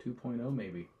Newton-esque 2.0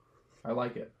 maybe. I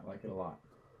like it. I like it a lot.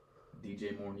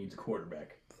 DJ Moore needs a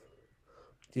quarterback.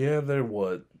 Yeah, they're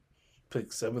pick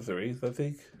 7th or 8th, I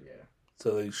think? Yeah.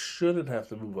 So they shouldn't have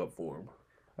to move up for him.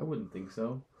 I wouldn't think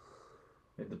so.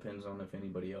 It depends on if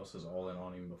anybody else is all in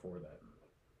on him before that.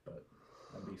 But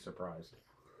I'd be surprised.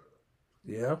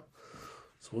 Yeah.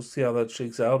 So we'll see how that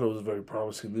shakes out. It was very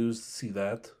promising news to see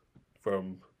that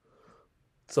from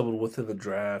someone within the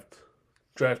draft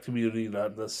community,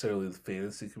 not necessarily the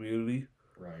fantasy community.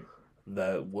 Right.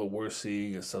 That what we're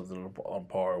seeing is something on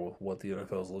par with what the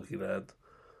NFL is looking at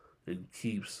and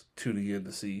keeps tuning in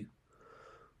to see.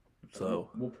 So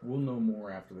we'll know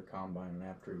more after the combine and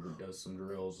after he does some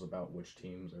drills about which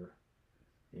teams are,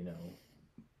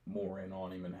 more in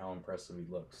on him and how impressive he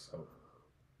looks. So,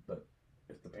 but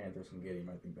if the Panthers can get him,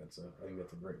 I think that's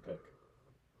a great pick.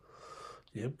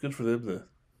 Yep, good for them to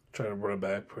try to run it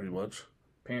back pretty much.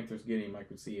 Panthers get him, I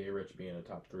could see A-Rich being a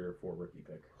top 3 or 4 rookie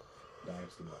pick,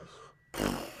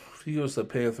 dynasty-wise. If he goes to the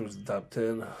Panthers in the top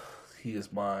 10, he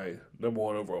is my number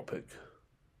 1 overall pick.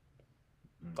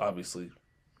 Obviously,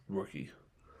 rookie.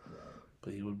 Right.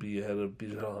 But he would be ahead of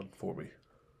Bijan for me.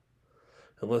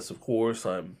 Unless, of course,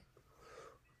 I'm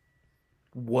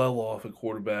well off at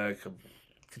quarterback, I'm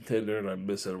contender, and I'm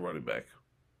missing a running back.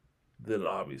 Then,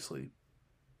 obviously.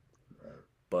 Right.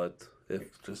 But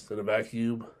if just in a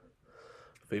vacuum,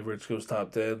 favorites goes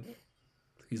top 10,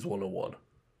 he's 101.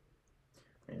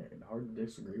 And hard to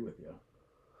disagree with you.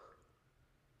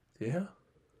 Yeah,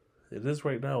 it is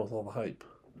right now with all the hype.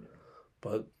 Yeah.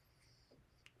 But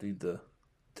need to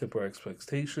temper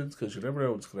expectations because you never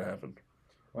know what's going to happen.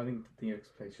 Well, I think the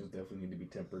expectations definitely need to be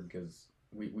tempered because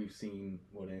we've seen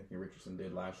what Anthony Richardson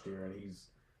did last year, and he's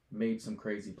made some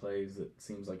crazy plays that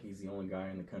seems like he's the only guy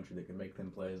in the country that can make them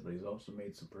plays, but he's also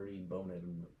made some pretty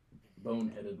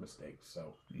boneheaded mistakes.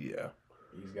 So yeah,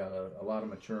 he's got a lot of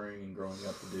maturing and growing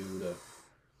up to do to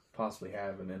possibly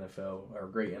have an NFL or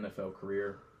a great NFL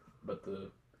career. But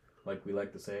like we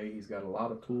like to say, he's got a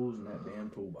lot of tools in that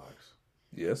damn toolbox.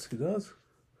 Yes, he does.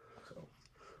 So,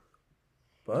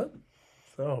 but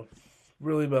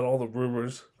really about all the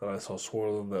rumors that I saw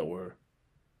swirling that were,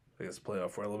 I guess,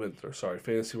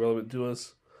 fantasy relevant to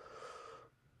us.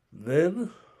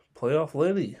 Then, playoff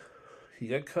Lenny, he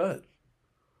got cut.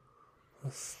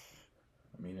 I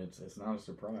mean, it's not a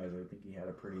surprise. I think he had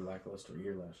a pretty lackluster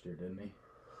year last year, didn't he?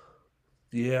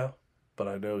 Yeah, but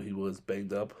I know he was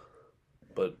banged up.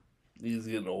 But he's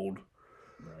getting old.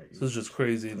 Right. So it's just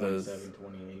crazy. 27,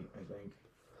 28, I think.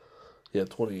 Yeah,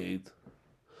 28.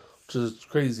 Which is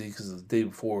crazy because the day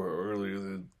before or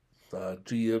earlier, the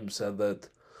GM said that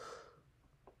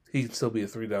he can still be a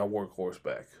 3-down workhorse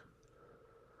back.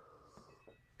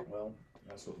 Well,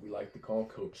 that's what we like to call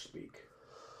coach speak.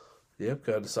 Yep,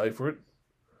 got to decipher it.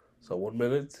 So 1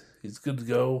 minute, he's good to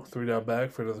go, 3-down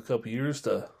back for another couple years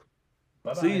to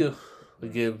Bye-bye. see you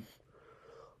again.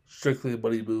 Strictly a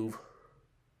money move.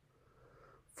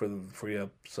 for them to free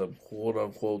up some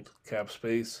quote-unquote cap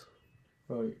space.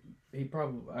 Well, he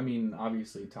probably. I mean,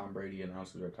 obviously, Tom Brady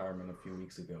announced his retirement a few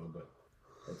weeks ago, but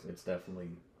it's definitely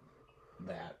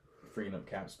that freeing up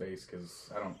cap space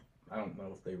because I don't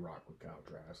know if they rock with Kyle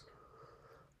Trask.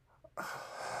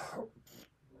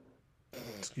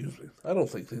 Excuse me. I don't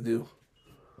think they do.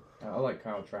 I like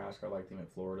Kyle Trask. I liked him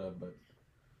at Florida, but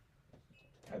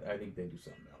I think they do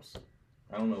something else.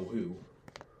 I don't know who,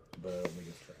 but I don't think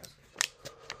it's Trask.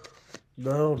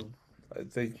 No, I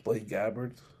think Blake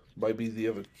Gabbert might be the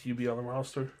other QB on the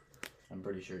roster. I'm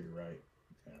pretty sure you're right.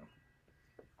 Yeah.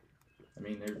 I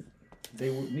mean,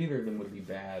 neither of them would be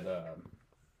bad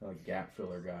like gap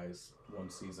filler guys, one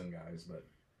season guys, but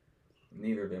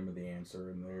neither of them are the answer,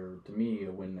 and they're to me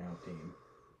a win now team.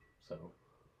 So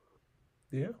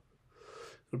yeah,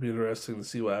 it'll be interesting to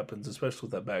see what happens, especially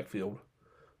with that backfield.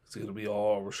 Is it going to be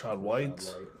all Rashad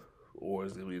White, or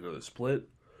is it going to be another split?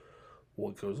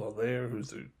 What goes on there? Who's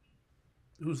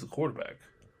the quarterback?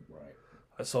 Right.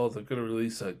 I saw they're going to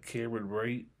release a Cameron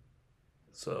Brate,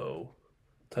 so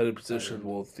tight end position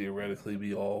will theoretically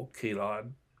be all Kate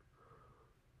on.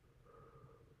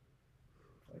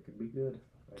 That could be good.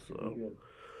 That could be good.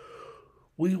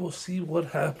 We will see what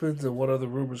happens and what other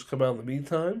rumors come out in the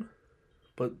meantime.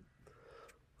 But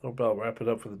that'll about wrap it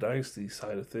up for the Dynasty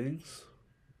side of things.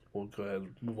 We'll go ahead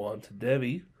and move on to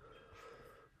Devy.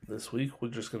 This week, we're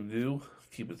just going to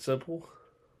keep it simple.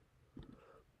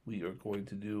 We are going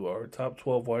to do our top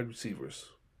 12 wide receivers.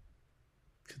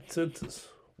 Consensus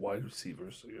wide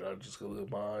receivers. So you're not just going to look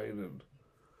at mine and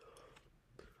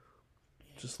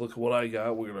just look at what I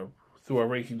got. We're going to throw our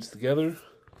rankings together,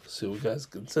 see what guys'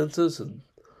 consensus, and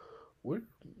we're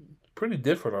pretty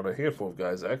different on a handful of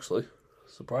guys, actually,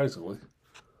 surprisingly.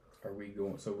 Are we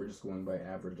going? So we're just going by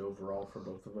average overall for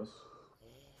both of us?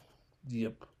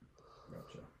 Yep.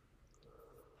 Gotcha.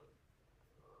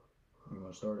 You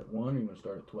want to start at 1 or you want to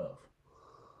start at 12?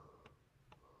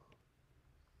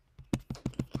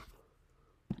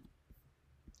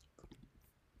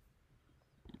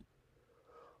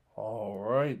 All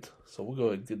right. So we'll go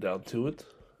ahead and get down to it.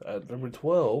 At number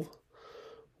 12,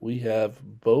 we have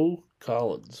Bo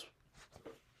Collins.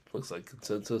 Looks like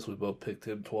consensus. We both picked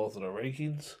him 12th in our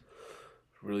rankings.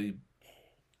 Really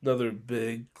another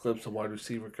big Clemson wide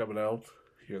receiver coming out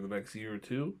here in the next year or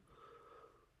two.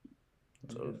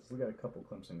 So we got a couple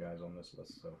Clemson guys on this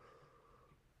list, so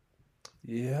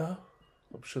yeah,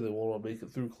 I'm sure they won't all make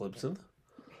it through Clemson,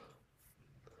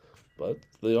 but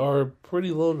they are pretty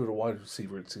loaded a wide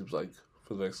receiver. It seems like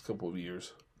for the next couple of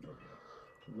years.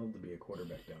 I'd love to be a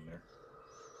quarterback down there.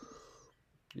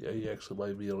 Yeah, you actually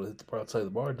might be able to hit the broad side of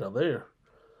the barn down there.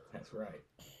 That's right.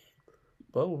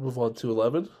 But we'll move on to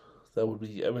 11. That would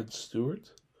be Evan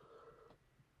Stewart.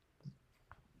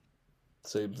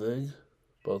 Same thing.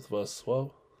 Both of us,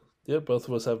 both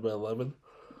of us have him at 11.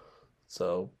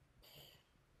 So,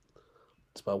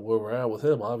 it's about where we're at with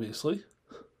him, obviously.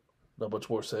 Not much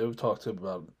more to say. We've talked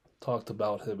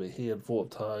about him a handful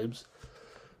of times.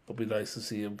 It'll be nice to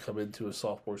see him come into a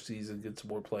sophomore season, get some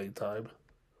more playing time.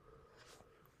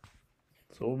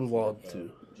 So we'll move on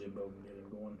to Jimbo can get him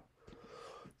going.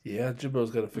 Yeah, Jimbo's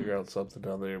got to figure out something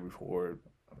down there before.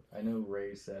 I know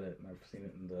Ray said it, and I've seen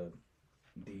it in the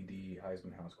DD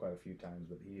Heisman House quite a few times,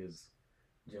 but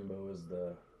Jimbo is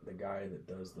the guy that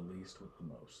does the least with the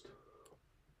most.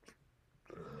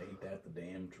 Ain't that the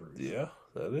damn truth? Yeah,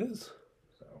 that is.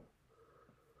 So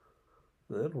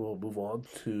then we'll move on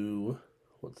to,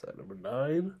 what's that, number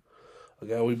 9? A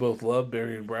guy we both love,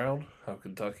 Barry Brown, out of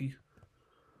Kentucky.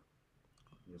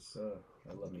 Yes, sir.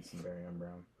 I love me some Barry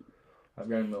Brown. I've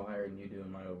got him a little higher than you do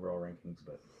in my overall rankings,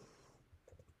 but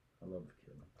I love the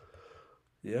kid.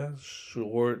 Yeah,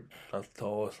 short, not the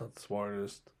tallest, not the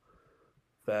smartest,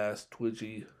 fast,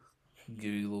 twitchy, can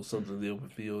give you a little something in the open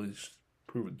field. He's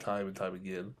proven time and time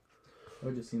again.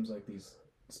 Well, it just seems like these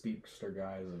speedster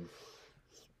guys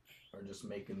are just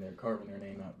carving their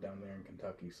name out down there in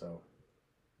Kentucky, so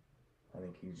I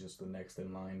think he's just the next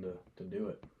in line to do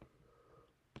it.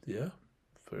 Yeah,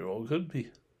 very well could be.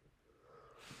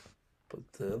 But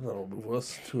then that'll move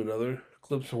us to another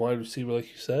Clemson wide receiver,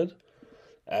 like you said,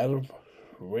 Adam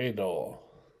Randall.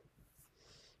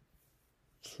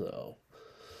 So,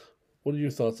 what are your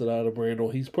thoughts on Adam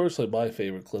Randall? He's personally my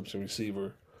favorite Clemson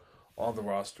receiver on the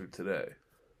roster today.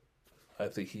 I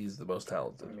think he's the most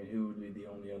talented. I mean, who would be the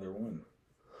only other one?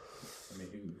 I mean,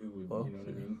 who would, you know what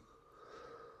I mean?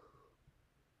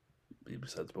 Maybe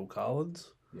besides Bo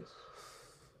Collins? Yes.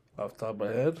 Off the top of my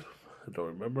head, I don't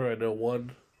remember. I know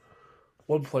one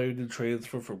player did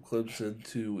transfer from Clemson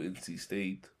to NC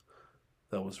State.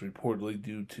 That was reportedly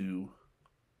due to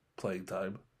playing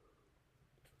time.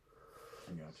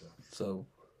 I gotcha. So,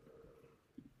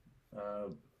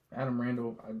 Adam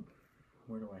Randall,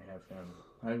 where do I have him?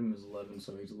 I have him as 11,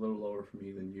 so he's a little lower for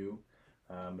me than you.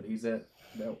 But he's that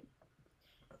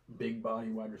big body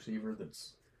wide receiver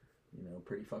that's,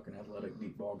 pretty fucking athletic,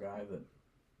 deep ball guy that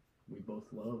we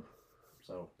both love.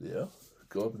 So yeah,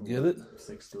 go up and get it.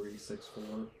 6'3",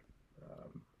 6'4",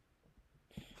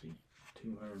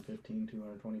 215,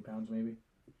 220 pounds maybe.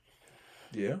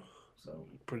 Yeah. So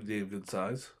pretty damn good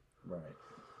size. Right.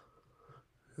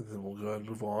 And then we'll go ahead and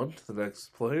move on to the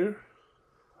next player.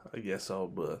 I guess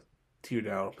I'll tear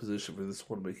down a position for this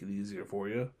one to make it easier for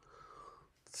you.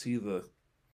 See,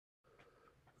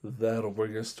 that'll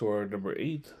bring us to our number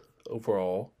 8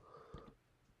 overall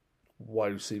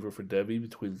wide receiver for Devy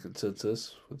between the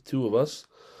consensus with 2 of us,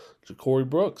 Ja'Cory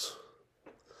Brooks.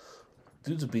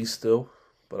 Dude's a beast still,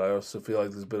 but I also feel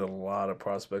like there's been a lot of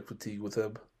prospect fatigue with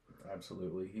him.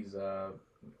 Absolutely. He's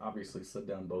obviously slid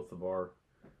down both of our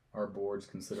boards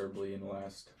considerably in the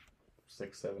last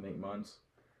 6, 7, 8 months.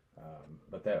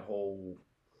 But that whole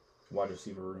wide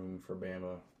receiver room for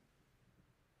Bama,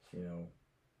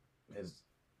 has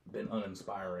been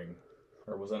uninspiring,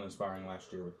 or was uninspiring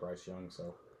last year with Bryce Young.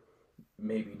 So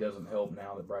maybe doesn't help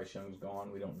now that Bryce Young's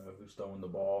gone. We don't know who's throwing the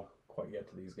ball quite yet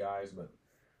to these guys, but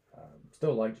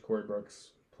still like Ja'Cory Brooks,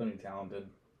 plenty talented,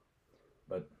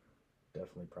 but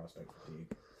definitely prospect fatigue.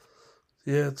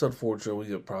 Yeah, it's unfortunate we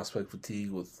get prospect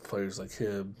fatigue with players like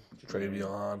him,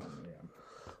 Travion. Yeah.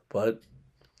 But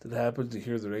it happens. You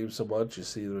hear their name so much, you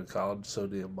see them in college so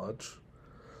damn much.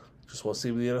 Just want to see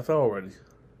them in the NFL already.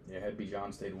 Yeah, had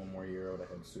Bijan stayed one more year, I would have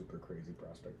had super crazy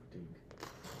prospect fatigue.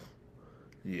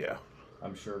 Yeah.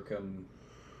 I'm sure come,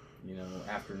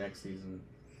 after next season,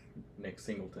 Nick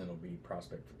Singleton will be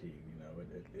prospect fatigue.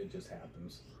 It just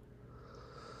happens.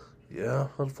 Yeah,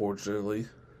 unfortunately.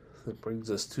 That brings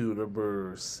us to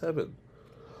number 7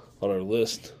 on our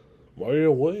list,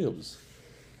 Mario Williams,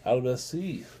 out of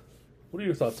SC. What are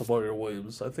your thoughts on Mario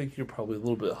Williams? I think you're probably a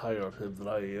little bit higher on him than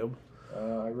I am.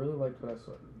 I really liked what I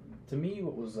saw. To me,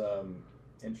 what was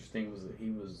interesting was that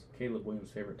he was Caleb Williams'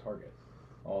 favorite target.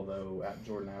 Although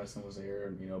Jordan Addison was there,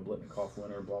 and Blitnikoff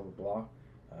winner, blah blah blah.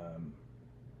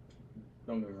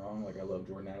 Don't get me wrong, I love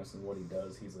Jordan Addison, what he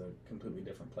does. He's a completely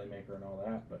different playmaker and all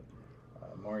that. But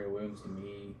Mario Williams, to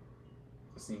me,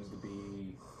 seems to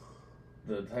be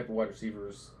the type of wide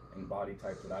receivers and body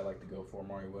type that I like to go for.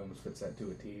 Mario Williams fits that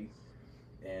to a T.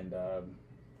 And I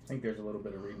think there's a little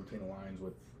bit of reading between the lines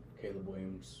with Caleb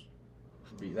Williams.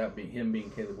 Him being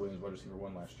Caleb Williams wide receiver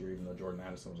 1 last year, even though Jordan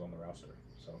Addison was on the roster.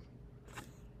 So.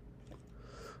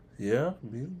 Yeah, I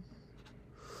mean,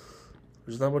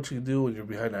 there's not much you can do when you're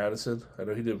behind Addison. I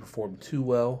know he didn't perform too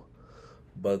well,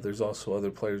 but there's also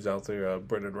other players out there.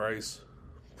 Brendan Rice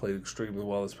played extremely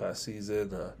well this past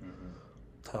season.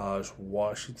 Taj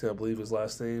Washington, I believe his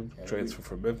last name, transfer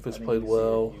from Memphis, played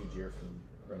well. A huge year from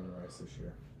Brendan Rice this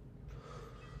year.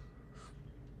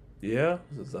 Yeah,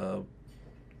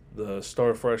 the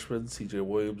star freshman, C.J.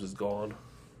 Williams, is gone.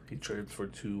 He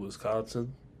transferred to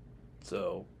Wisconsin.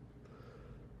 So,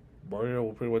 Mario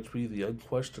will pretty much be the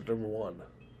unquestioned number 1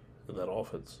 in that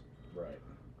offense. Right.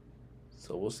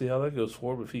 So, we'll see how that goes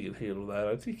for him. If he can handle that,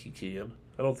 I think he can.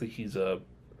 I don't think he's I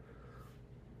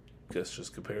guess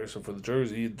just comparison for the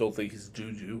jersey. Don't think he's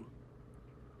Juju.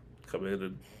 Come in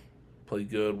and play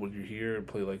good when you're here and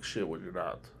play like shit when you're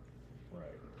not. Right.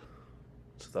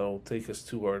 So that'll take us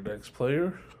to our next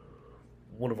player.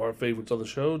 One of our favorites on the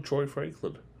show, Troy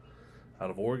Franklin, out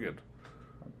of Oregon.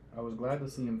 I was glad to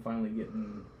see him finally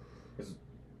getting, because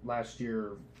last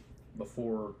year,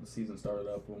 before the season started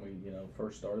up, when we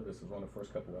first started, this was one of the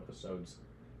first couple episodes.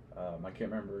 I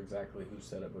can't remember exactly who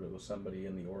said it, but it was somebody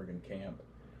in the Oregon camp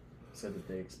said that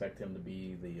they expect him to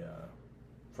be the,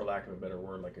 for lack of a better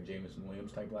word, like a Jameson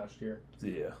Williams type last year.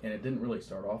 Yeah. And it didn't really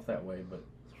start off that way, but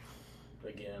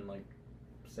again,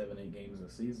 7, 8 games of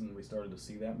the season, we started to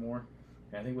see that more.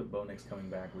 And I think with Bo Nix coming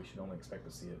back, we should only expect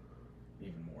to see it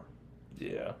even more.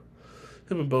 Yeah.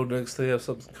 Him and Bo Nix, they have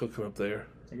something cooking up there.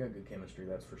 They got good chemistry,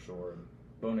 that's for sure. And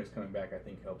Bo Nix coming back, I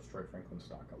think, helps Troy Franklin's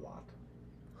stock a lot.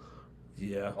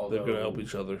 Yeah, they're going to help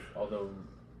each other. Although,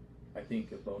 I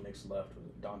think if Bo Nix left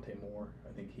with Dante Moore,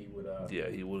 I think he would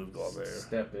he would have gone there.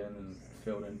 Step in and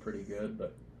filled in pretty good.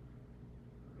 But,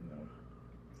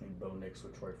 I think Bo Nix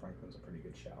with Troy Franklin's a pretty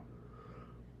good shout.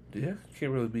 Yeah,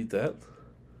 can't really beat that.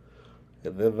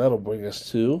 And then that'll bring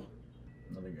us to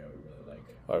another guy we really like.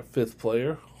 Our 5th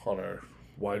player on our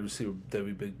wide receiver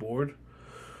Devy big board.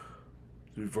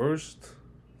 Reversed.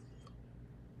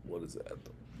 What is that?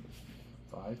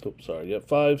 5? Oh, sorry. Yep,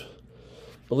 5.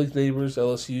 Malik Neighbors,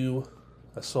 LSU.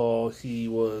 I saw he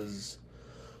was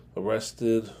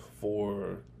arrested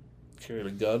for carrying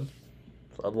a gun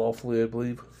unlawfully, I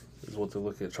believe, is what they're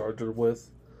looking at charging him with.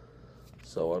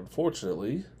 So,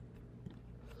 unfortunately,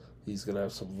 he's going to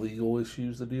have some legal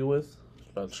issues to deal with.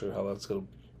 Not sure how that's going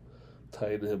to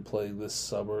tie into him playing this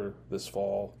summer, this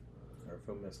fall. Or if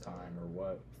he'll miss time or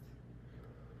what.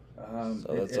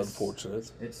 So that's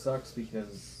unfortunate. It sucks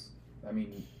because, I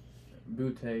mean,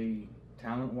 Butte,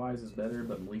 talent-wise, is better,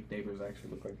 but Malik Neighbors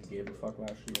actually looked like he gave a fuck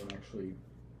last year and actually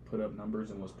put up numbers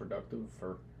and was productive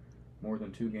for more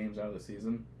than 2 games out of the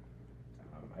season.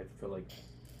 I feel like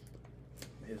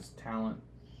his talent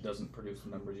doesn't produce the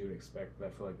numbers you would expect, but I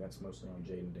feel like that's mostly on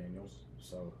Jaden Daniels.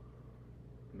 So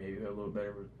maybe a little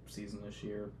better season this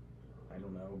year. I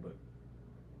don't know, but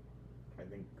I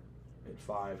think at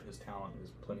 5, his talent is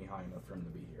plenty high enough for him to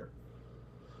be here.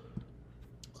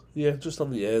 Yeah, just on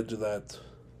the edge of that,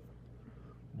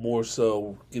 more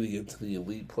so getting into the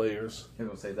elite players. I was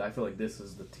going to say that I feel like this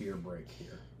is the tier break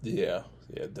here. Yeah,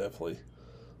 definitely.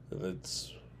 And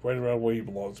it's right around where he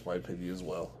belongs, in my opinion, as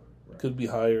well. Right. Could be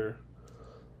higher.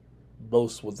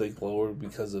 Most would think lower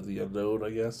because of the unknown,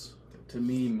 I guess. To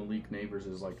me, Malik Neighbors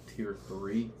is like tier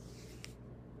 3.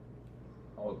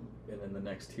 And then the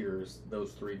next tier is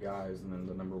those 3 guys, and then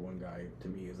the number 1 guy, to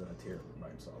me, is in a tier by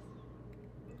himself.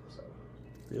 So.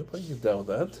 Yep, I can get down with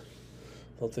that.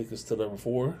 I'll take us to number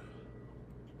 4.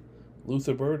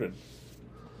 Luther Burden.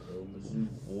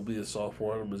 Will be a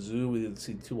sophomore out of Mizzou. We didn't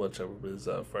see too much of him his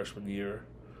freshman year.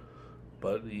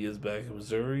 But he is back in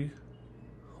Missouri.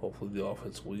 Hopefully the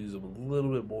offense will use him a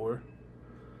little bit more.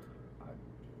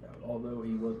 Although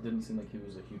didn't seem like he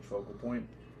was a huge focal point.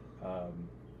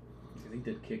 Because he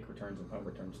did kick returns and punt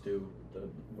returns too.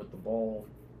 With the ball,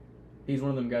 he's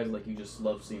one of them guys like you just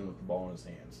love seeing with the ball in his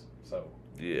hands. So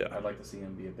yeah, I'd like to see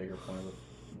him be a bigger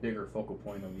focal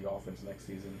point of the offense next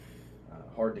season.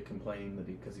 Hard to complain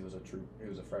because he was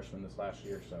a freshman this last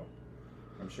year. So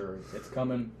I'm sure it's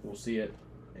coming. We'll see it,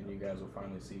 and you guys will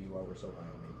finally see why we're so high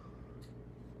on him.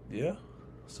 Yeah,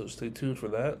 so stay tuned for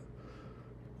that.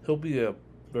 He'll be a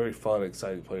very fun,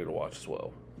 exciting player to watch as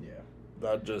well. Yeah.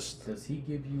 Not just... Does he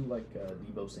give you, like,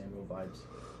 Debo Samuel vibes?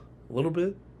 A little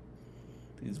bit.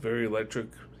 He's very electric.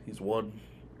 He's won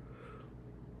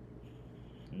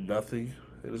nothing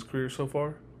in his career so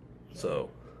far. Yeah. So...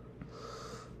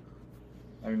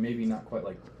 I mean, maybe not quite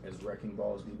like as wrecking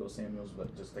ball as Debo Samuel's,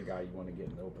 but just the guy you want to get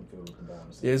in the open field with the ball in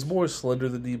his hands. Yeah, he's more slender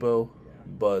than Debo,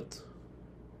 but...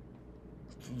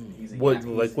 He's what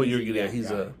you're getting at, he's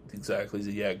a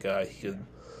yak guy. He can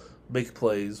make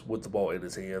plays with the ball in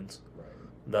his hands, right.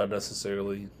 Not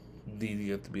necessarily needing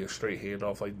it to be a straight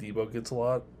handoff like Debo gets a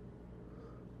lot.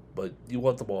 But you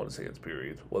want the ball in his hands,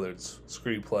 period. Whether it's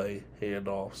screenplay,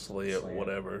 handoff, slant,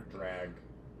 whatever, drag,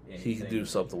 he can do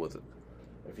something with it.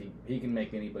 If he can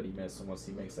make anybody miss, and once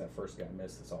he makes that first guy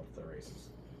miss, it's off to the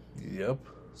races. Yep.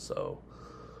 So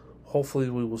hopefully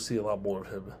we will see a lot more of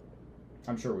him.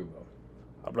 I'm sure we will.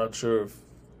 I'm not sure if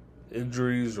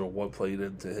injuries or what played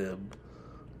into him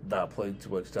not playing too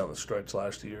much down the stretch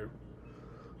last year.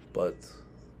 But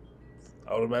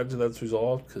I would imagine that's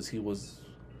resolved because he was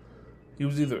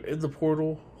either in the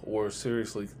portal or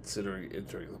seriously considering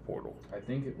entering the portal. I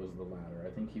think it was the latter. I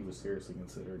think he was seriously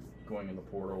considered going in the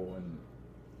portal and,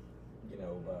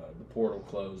 the portal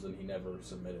closed and he never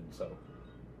submitted. So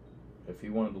if he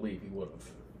wanted to leave, he would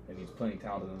have. And he's plenty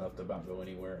talented enough to about go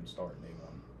anywhere and start day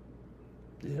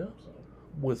 1. Yeah, so.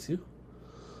 With you.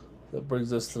 That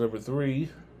brings us to number 3.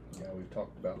 Yeah, we've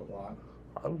talked about it a lot.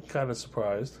 I'm kind of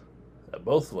surprised at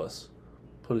both of us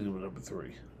putting him at number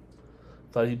 3.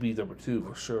 Thought he'd be number 2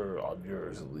 for sure, on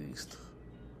yours at least.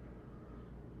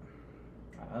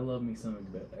 I love me some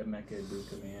Emeka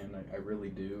Ibuka, man. I really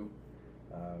do.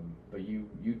 But you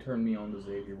turned me on to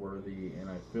Xavier Worthy, and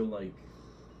I feel like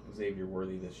Xavier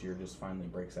Worthy this year just finally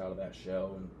breaks out of that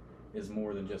shell and is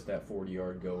more than just that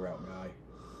 40-yard go route guy.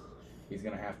 He's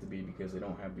going to have to be because they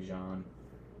don't have Bijan.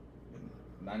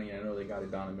 I know they got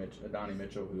Adonai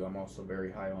Mitchell, who I'm also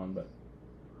very high on, but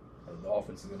the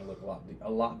offense is going to look a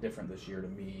lot different this year to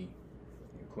me.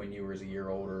 Quinn Ewers a year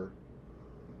older.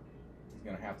 He's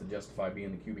going to have to justify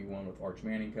being the QB1 with Arch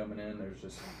Manning coming in.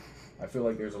 I feel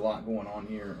like there's a lot going on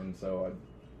here, and so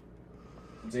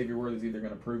Xavier Worthy's either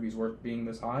going to prove he's worth being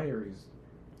this high, or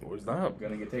he's not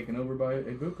going to get taken over by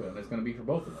Ibuka, and it's going to be for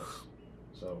both of us.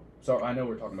 So I know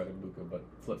we're talking about Ibuka, but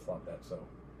flip-flop that.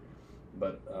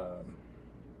 But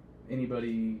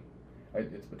anybody,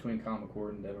 it's between Kyle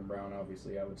McCord and Devin Brown,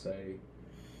 obviously, I would say.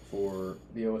 For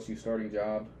the OSU starting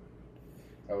job,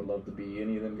 I would love to be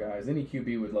any of them guys. Any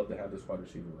QB would love to have this wide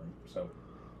receiver room. So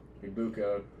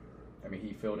Ibuka,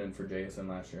 he filled in for JSN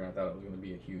last year, and I thought it was going to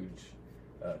be a huge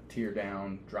tear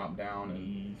down, drop down,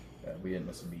 and we didn't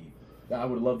miss a beat. I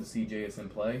would love to see JSN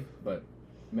play, but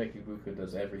Mekibuka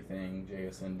does everything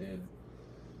JSN did,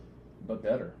 but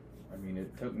better. I mean,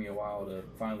 it took me a while to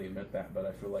finally admit that, but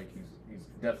I feel like he's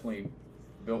definitely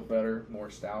built better, more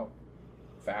stout,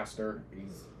 faster.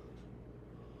 He's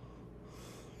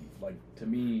like, to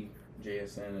me,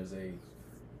 JSN is a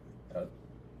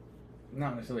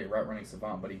not necessarily a route running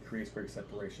savant, but he creates great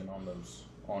separation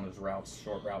on his routes,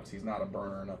 short routes. He's not a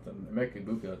burner or nothing.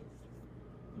 Mekibuka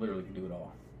literally can do it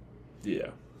all. Yeah.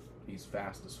 He's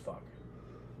fast as fuck,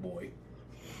 boy.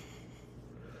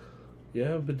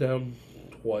 Yeah, I've been down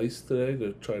twice today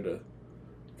to try to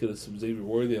get us some Xavier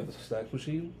Worthy on the snack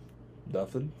machine.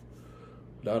 Nothing.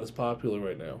 Not as popular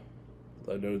right now.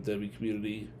 I know the Devy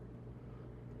community,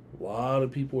 a lot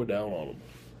of people are down on him.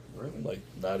 Really? Like,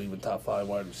 not even top 5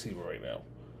 wide receiver right now.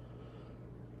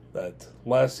 That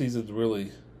last season's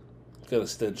really got a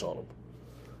stench on him.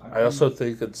 I also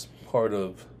think it's part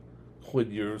of Quinn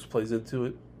Ewers plays into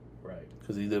it. Right.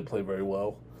 Because he didn't play very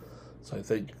well. So I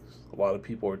think a lot of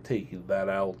people are taking that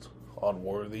out on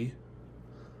Worthy.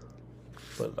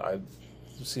 But I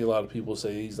see a lot of people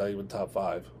say he's not even top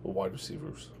 5 with wide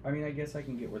receivers. I mean, I guess I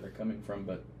can get where they're coming from,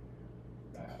 but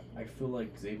I feel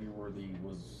like Xavier Worthy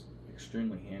was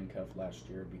extremely handcuffed last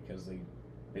year because they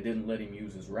didn't let him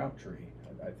use his route tree.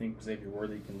 I think Xavier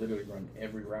Worthy can literally run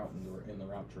every route in the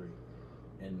route tree.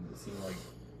 And it seemed like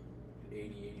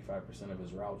 80-85% of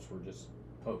his routes were just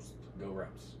post, go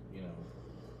routes,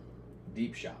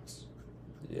 deep shots.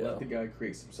 Yeah. Let the guy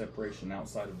create some separation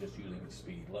outside of just using his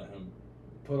speed. Let him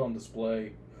put on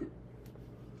display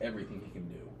everything he can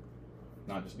do,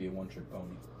 not just be a one-trick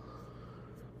pony.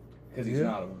 Because he's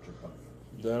not a one-trick pony.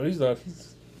 No, he's not.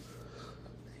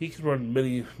 He can run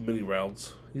many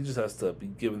routes. He just has to be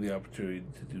given the opportunity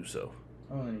to do so.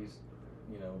 Oh, and he's,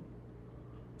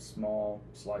 small,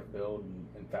 slight build,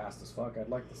 and fast as fuck. I'd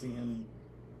like to see him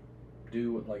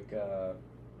do what I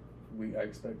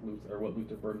expect what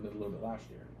Luther Burden did a little bit last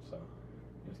year. So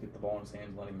just get the ball in his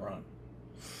hands, let him run.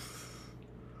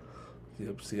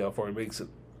 Yep, see how far he makes it.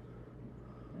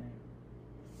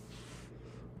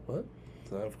 But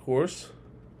of course,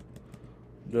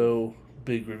 no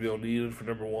big reveal needed for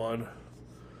number 1.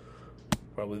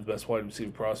 Probably the best wide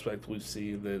receiver prospect we've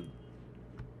seen that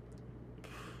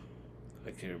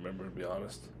I can't remember, to be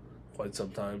honest. Quite some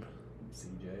time.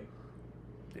 CJ.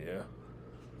 Yeah.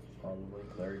 Probably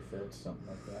Clary Fitz, something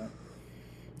like that.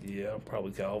 Yeah,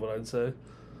 probably Calvin, I'd say.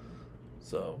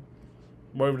 So,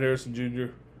 Marvin Harrison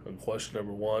Jr., unquestioned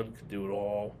number 1, can do it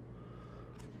all.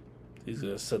 He's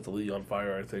going to set the league on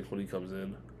fire, I think, when he comes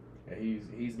in. Yeah,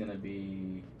 he's going to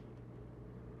be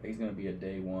a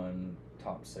day 1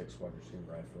 top 6 wide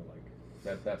receiver. I feel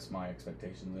like that's my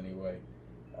expectations anyway.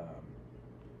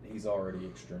 He's already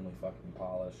extremely fucking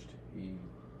polished. In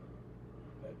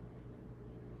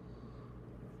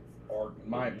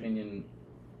my opinion,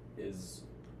 is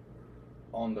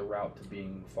on the route to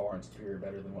being far and superior,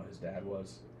 better than what his dad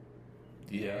was.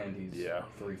 Yeah, and he's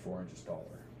 3-4 inches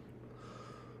taller.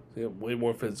 Yeah, way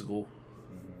more physical,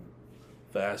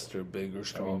 faster, bigger,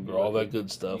 stronger, all that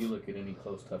good stuff. You look at any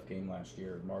close, tough game last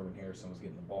year, Marvin Harrison was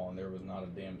getting the ball, and there was not a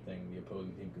damn thing the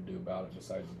opposing team could do about it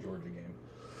besides the Georgia game.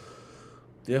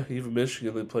 Yeah, even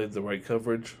Michigan, they played the right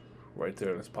coverage right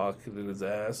there in his pocket and his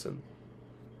ass, and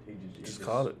he just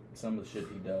caught it. Some of the shit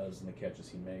he does and the catches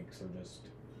he makes are just,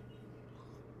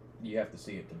 you have to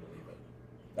see it to believe it.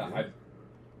 Yeah.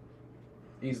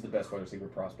 He's the best wide receiver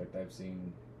prospect I've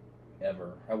seen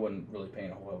ever. I wasn't really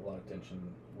paying a whole lot of attention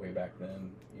way back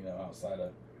then, outside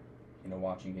of,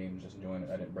 watching games, just enjoying it.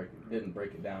 I didn't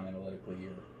break it down analytically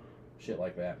or shit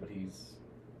like that, but he's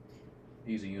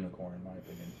a unicorn in my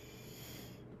opinion.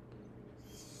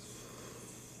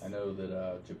 I know that,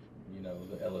 the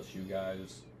LSU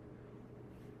guys,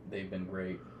 they've been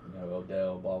great.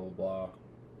 Odell, blah, blah, blah.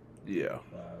 Yeah.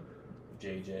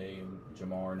 JJ and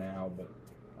Jamar now, but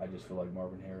I just feel like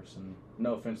Marvin Harrison,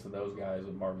 no offense to those guys,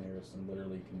 but Marvin Harrison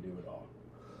literally can do it all.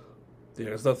 Yeah,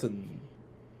 there's nothing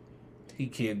he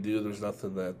can't do. There's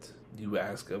nothing that you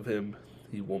ask of him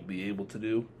he won't be able to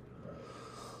do. Right.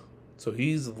 So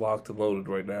he's locked and loaded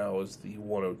right now as the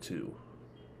 102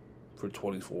 for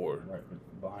 24. Right,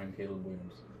 behind Caleb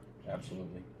Williams.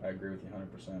 Absolutely. I agree with you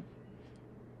 100%.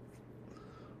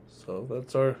 So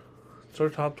that's our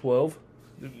top 12.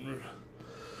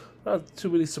 Not too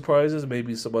many surprises,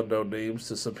 maybe some unknown names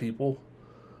to some people.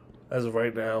 As of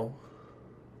right now,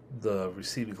 the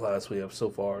receiving class we have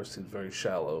so far seems very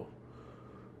shallow.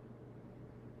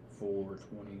 For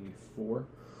 24?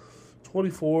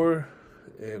 24,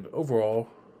 and overall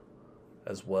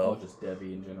as well. Just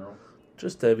Devy in general?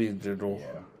 Just Devy in general.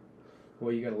 Yeah.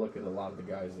 Well, you got to look at a lot of the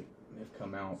guys that have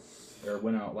come out, or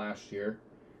went out last year,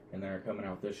 and they're coming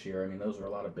out this year. I mean, those are a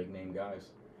lot of big name guys.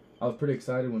 I was pretty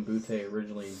excited when Butte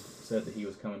originally said that he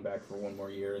was coming back for one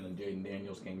more year, and then Jaden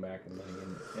Daniels came back, and then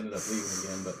he ended up leaving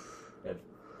again. But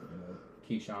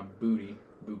Keyshawn Butte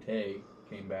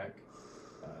came back.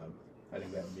 I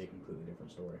think that would be a completely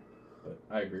different story. But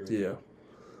I agree with you.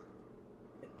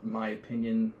 My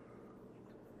opinion,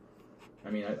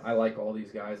 I mean, I like all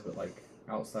these guys, but like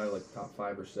outside of like top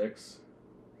 5 or 6,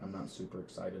 I'm not super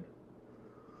excited.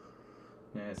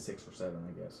 Yeah, 6 or 7,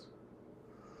 I guess.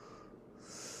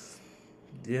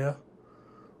 Yeah.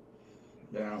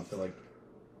 Then I don't feel like,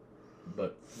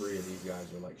 but 3 of these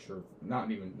guys are like sure, not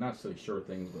necessarily sure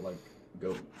things, but like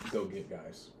go get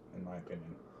guys, in my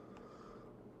opinion.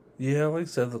 Yeah, like I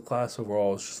said, the class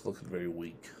overall is just looking very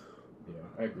weak. Yeah,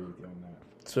 I agree with you on that.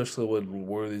 Especially when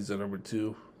Worthy's at number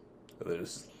 2.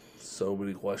 There's so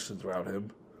many questions around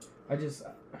him. I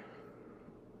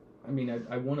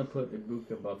want to put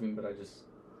Ibuka above him, but I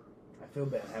feel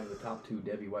bad having the top 2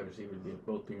 Devy wide receivers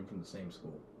both being from the same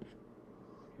school.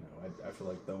 I feel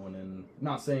like throwing in,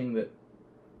 not saying that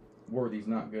Worthy's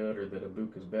not good or that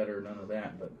Ibuka's better, none of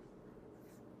that, but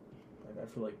I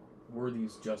feel like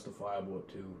Worthy's justifiable at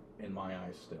 2 in my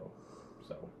eyes still.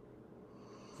 So,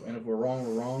 and if we're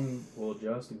wrong, we'll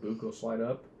adjust. Ibuka will slide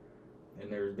up,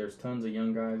 and there's tons of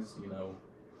young guys,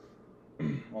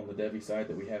 on the Devy side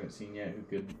that we haven't seen yet who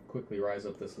could quickly rise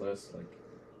up this list, like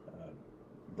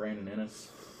Brandon Ennis.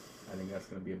 I think that's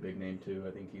going to be a big name too.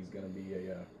 I think he's going to be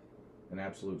an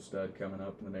absolute stud coming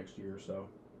up in the next year or so.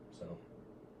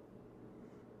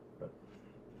 But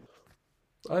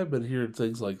I've been hearing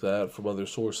things like that from other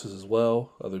sources as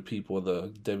well, other people in the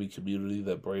Devy community,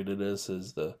 that Brandon Ennis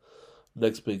is the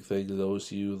next big thing in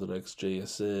OSU, the next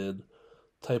JSN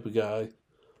type of guy.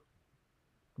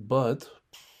 But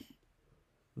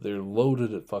they're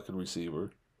loaded at fucking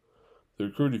receiver. The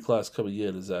recruiting class coming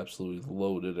in is absolutely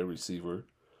loaded at receiver.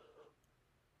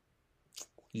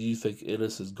 You think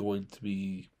Ennis is going to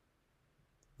be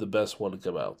the best one to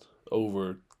come out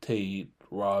over Tate,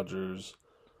 Rogers,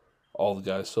 all the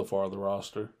guys so far on the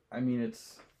roster? I mean,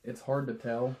 it's hard to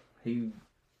tell. He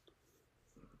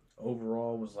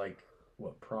overall was like,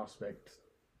 prospect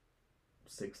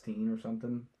 16 or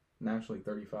something? Nationally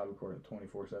 35 according to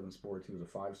 24/7 Sports. He was a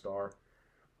 5-star.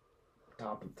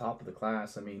 Top of the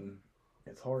class. I mean,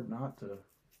 it's hard not to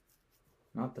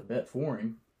bet for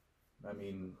him. I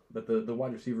mean, but the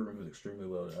wide receiver room is extremely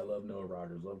loaded. I love Noah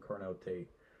Rogers, love Carnell Tate.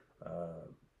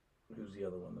 Who's the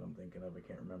other one that I'm thinking of? I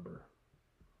can't remember.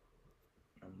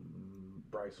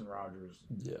 Bryson Rogers.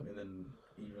 Yeah. And then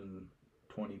even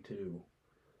 22.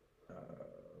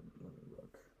 Let me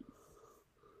look.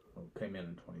 Well, came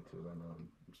in 22. I know I'm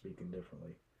speaking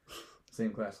differently.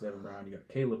 Same class as Devin Brown. You got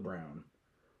Caleb Brown.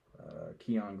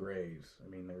 Keon Graves. I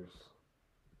mean, there's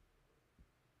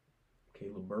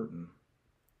Caleb Burton.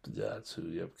 Yeah, that's who.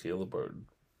 Yep, Caleb Burton.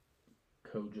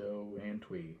 Kojo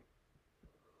Antwi.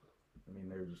 I mean,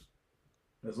 there's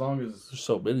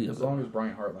so many of them. As long as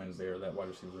Brian Hartline's there, that wide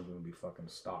receiver room will be fucking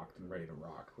stocked and ready to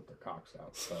rock with their cocks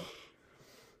out. So,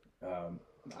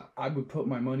 I would put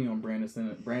my money on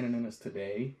Brandon Ennis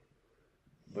today,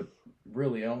 but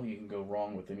really, I don't think you can go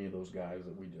wrong with any of those guys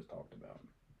that we just talked about.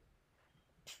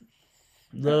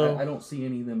 No. I don't see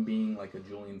any of them being like a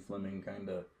Julian Fleming kind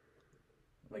of,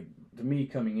 like, to me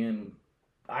coming in,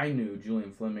 I knew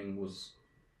Julian Fleming was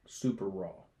super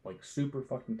raw, like super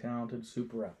fucking talented,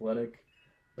 super athletic,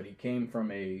 but he came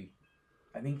from I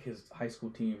think his high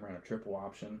school team ran a triple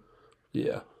option.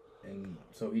 Yeah. And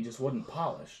so he just wasn't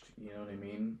polished, you know what I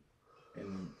mean?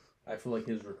 And I feel like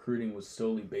his recruiting was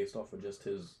solely based off of just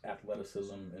his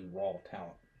athleticism and raw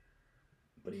talent.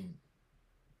 But he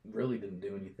really didn't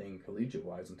do anything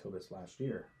collegiate-wise until this last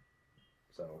year.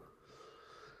 So,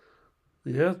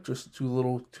 yeah, just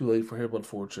too late for him,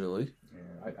 unfortunately.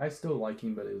 Yeah, I still like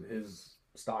him, but his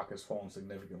stock has fallen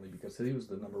significantly because he was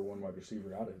the number 1 wide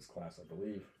receiver out of his class, I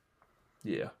believe.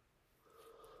 Yeah.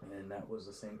 And that was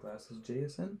the same class as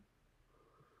JSN?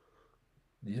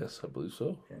 Yes, I believe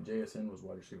so. And JSN was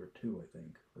wide receiver 2, I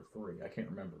think, or 3. I can't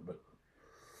remember, but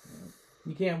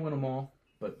you can't win them all.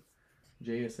 But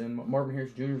JSN, Marvin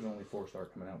Harris Jr. is only 4-star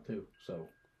coming out too. So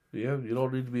yeah, you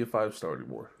don't need to be a 5-star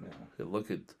anymore. No. And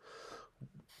look at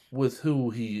with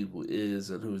who he is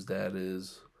and who his dad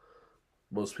is.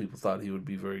 Most people thought he would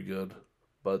be very good,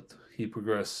 but he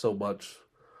progressed so much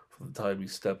from the time he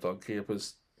stepped on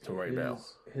campus to right now.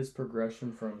 His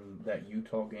progression from that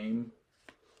Utah game.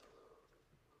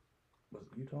 Was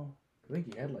it Utah? I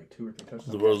think he had like 2 or 3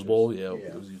 touchdowns. The Rose Bowl, yeah,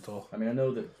 it was Utah. I mean, I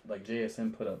know that like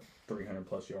JSN put up 300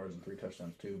 plus yards and 3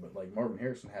 touchdowns too, but like Marvin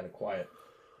Harrison had a quiet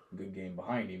good game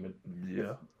behind him.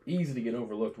 Yeah. Easy to get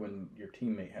overlooked when your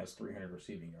teammate has 300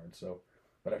 receiving yards. So,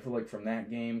 but I feel like from that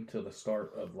game to the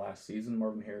start of last season,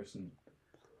 Marvin Harrison,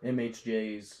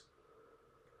 MHJ's,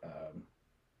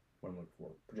 what I'm looking for,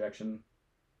 projection.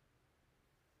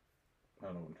 I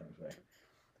don't know what I'm trying to say.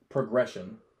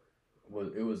 Progression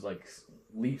was like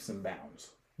leaps and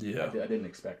bounds. Yeah. I didn't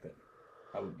expect it.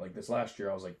 I would like this last year.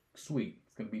 I was like, sweet,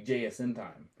 it's gonna be JSN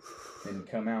time, and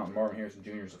come out and Marvin Harrison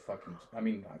Jr. is a fucking. I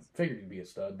mean, I figured he'd be a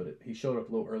stud, but he showed up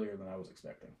a little earlier than I was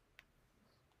expecting.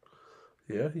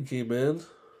 Yeah, he came in,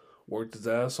 worked his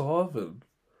ass off, and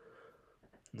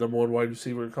number one wide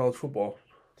receiver in college football.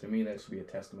 To me, that should be a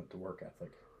testament to work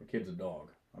ethic. The kid's a dog.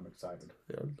 I'm excited.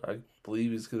 Yeah, I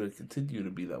believe he's going to continue to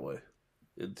be that way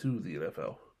into the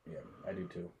NFL. Yeah, I do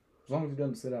too. As long as he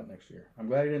doesn't sit out next year. I'm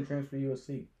glad he didn't transfer to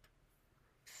USC.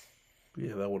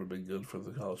 Yeah, that would have been good for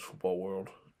the college football world.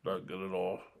 Not good at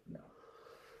all. No.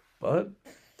 But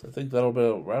I think that'll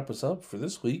about wrap us up for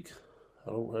this week. I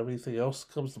don't have anything else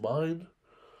that comes to mind.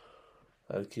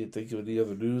 I can't think of any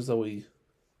other news that we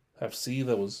have seen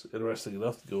that was interesting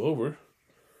enough to go over.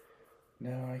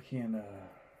 No, I can't.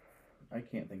 I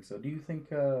can't think so. Do you think?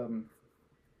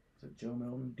 Is it Joe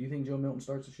Milton? Do you think Joe Milton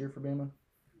starts this year for Bama?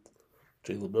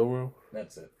 Jalen Milroe?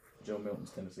 That's it. Joe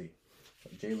Milton's Tennessee.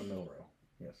 Jalen Milroe.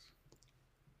 Yes.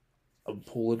 I'm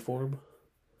pulling for him.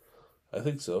 I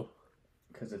think so.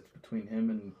 Because it's between him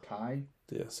and Ty.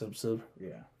 Yeah, Simpson.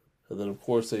 Yeah. And then, of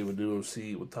course, they have a new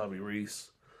OC with Tommy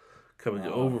Reese coming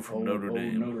over from Notre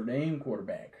Dame. Notre Dame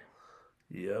quarterback.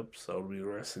 Yep, so it'll be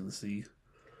interesting to see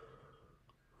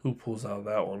who pulls out of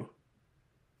that one.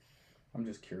 I'm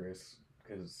just curious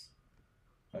because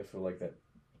I feel like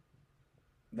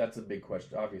that's a big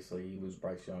question. Obviously, you lose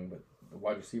Bryce Young, but the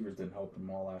wide receivers didn't help them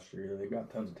all last year. They've got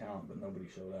tons of talent, but nobody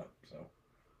showed up. So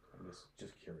I'm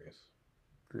just curious.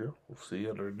 Yeah, we'll see.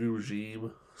 Under a new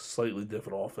regime, slightly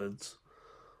different offense.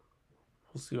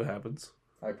 We'll see what happens.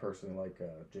 I personally like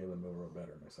Jalen Milroe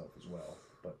better myself as well,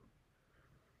 but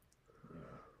you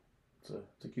know,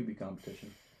 it's a QB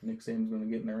competition. Nick Saban's going to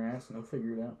get in their ass, and they'll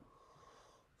figure it out.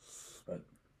 But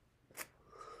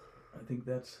I think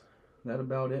that's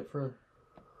about it for.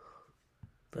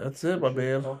 That's it, my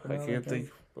man. I can't think.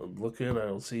 I'm looking. I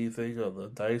don't see anything on the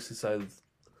dicey side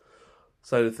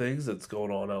of things that's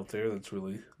going on out there that's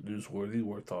really newsworthy,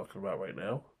 worth talking about right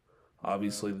now.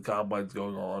 Obviously, the combine's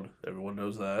going on. Everyone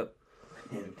knows that.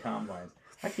 Yeah, the combines.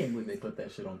 I can't believe they put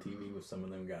that shit on TV with some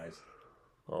of them guys.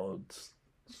 Oh, it's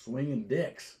swinging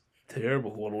dicks.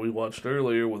 Terrible. One we watched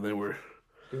earlier when they were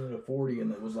doing a 40,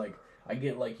 and it was like, I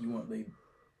get like you want the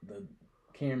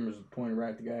cameras pointed right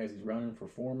at the guy as he's running for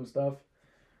form and stuff.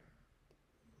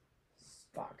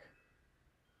 Fuck.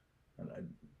 And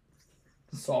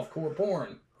softcore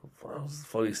porn. That was the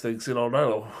funniest thing seen all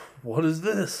night. What is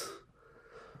this?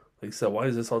 Like I said, why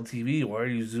is this on TV? Why are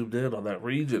you zoomed in on that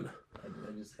region?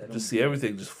 I just see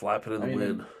everything just flapping in the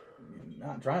wind. I'm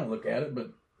not trying to look at it,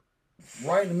 but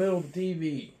right in the middle of the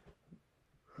TV.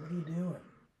 What are you doing?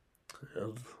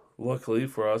 And luckily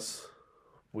for us,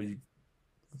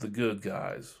 the good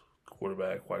guys,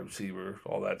 quarterback, wide receiver,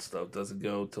 all that stuff doesn't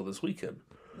go till this weekend.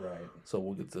 Right. So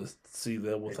we'll get to see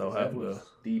them without having to.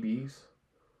 DBs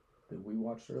that we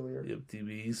watched earlier. Yep,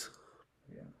 DBs.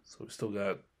 Yeah. So we still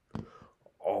got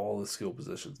all the skill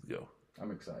positions to go.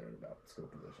 I'm excited about the skill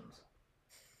positions.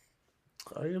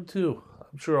 I am too.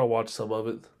 I'm sure I'll watch some of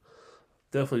it.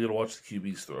 Definitely gonna watch the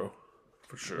QBs throw,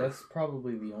 for sure. That's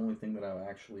probably the only thing that I'll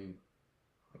actually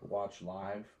watch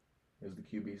live is the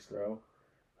QBs throw.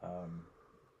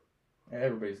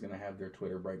 Everybody's gonna have their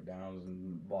Twitter breakdowns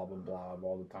and blah blah blah of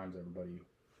all the times everybody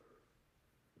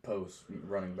posts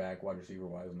running back, wide receiver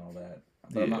wise, and all that.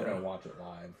 But I'm not gonna watch it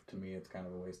live. To me, it's kind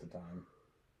of a waste of time.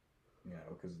 You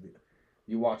know, because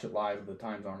you watch it live, the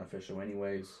times aren't official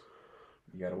anyways.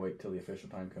 You got to wait till the official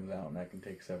time comes out, and that can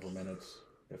take several minutes,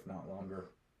 if not longer.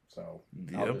 So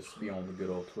I'll just be on the good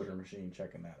old Twitter machine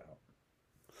checking that out.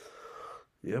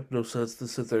 Yep, no sense to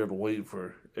sit there and wait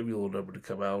for every little number to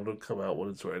come out. It'll come out when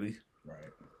it's ready. Right.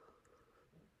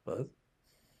 But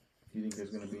do you think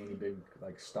there's going to be any big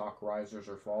stock risers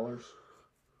or fallers?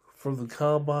 From the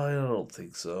combine, I don't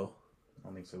think so. I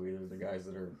don't think so either. The guys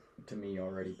that are, to me,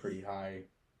 already pretty high.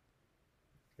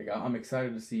 I'm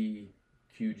excited to see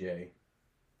QJ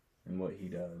and what he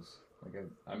does.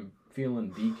 I'm feeling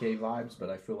DK vibes,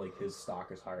 but I feel like his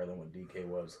stock is higher than what DK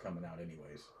was coming out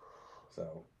anyways.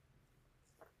 So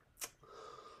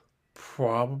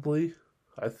probably.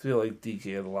 I feel like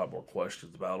DK had a lot more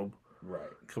questions about him. Right.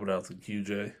 Coming out than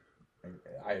QJ.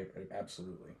 I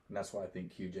absolutely. And that's why I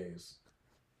think QJ is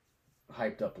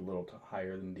hyped up a little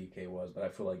higher than DK was, but I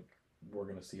feel like we're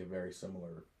going to see a very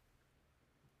similar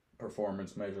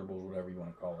performance measurables, whatever you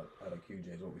want to call it, out of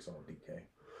QJ is what we saw with DK.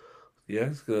 Yeah,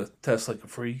 he's going to test like a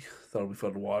freak. That'll be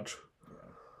fun to watch. Yeah.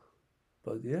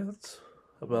 But yeah, that's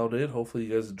about it. Hopefully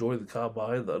you guys enjoy the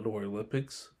Combine, the Underwear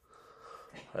Olympics.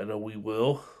 I know we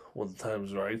will when the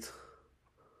time's right.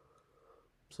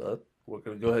 So we're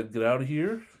going to go ahead and get out of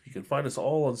here. You can find us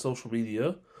all on social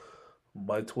media.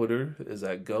 My Twitter is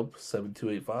at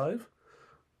Gump7285.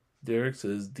 Derek's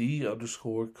is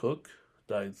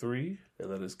D_Cook93,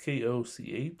 and that is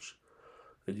KOCH.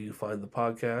 And you can find the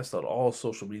podcast on all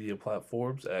social media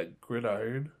platforms at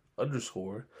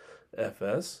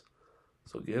Gridiron_FS.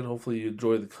 So again, hopefully you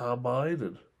enjoy the Combine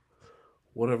and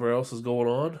whatever else is going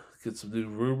on. Get some new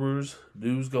rumors,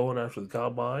 news going after the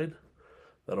Combine.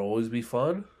 That'll always be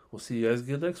fun. We'll see you guys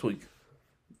again next week.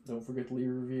 Don't forget to leave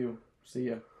a review. See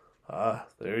ya.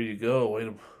 There you go.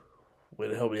 Way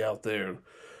to help me out there.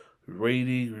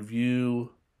 Rating,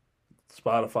 review,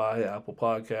 Spotify, Apple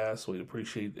Podcasts. We'd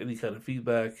appreciate any kind of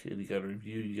feedback, any kind of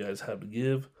review you guys have to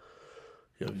give.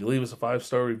 You know, if you leave us a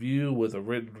 5-star review with a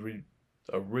written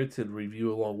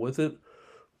review along with it,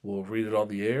 we'll read it on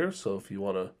the air. So if you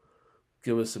want to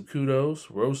give us some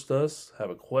kudos, roast us, have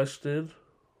a question,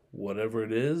 whatever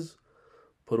it is,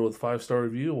 put it with a 5-star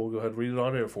review. We'll go ahead and read it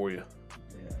on air for you.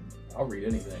 Yeah, I'll read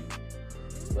anything.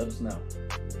 Let us know.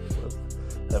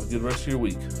 Have a good rest of your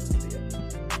week. See ya.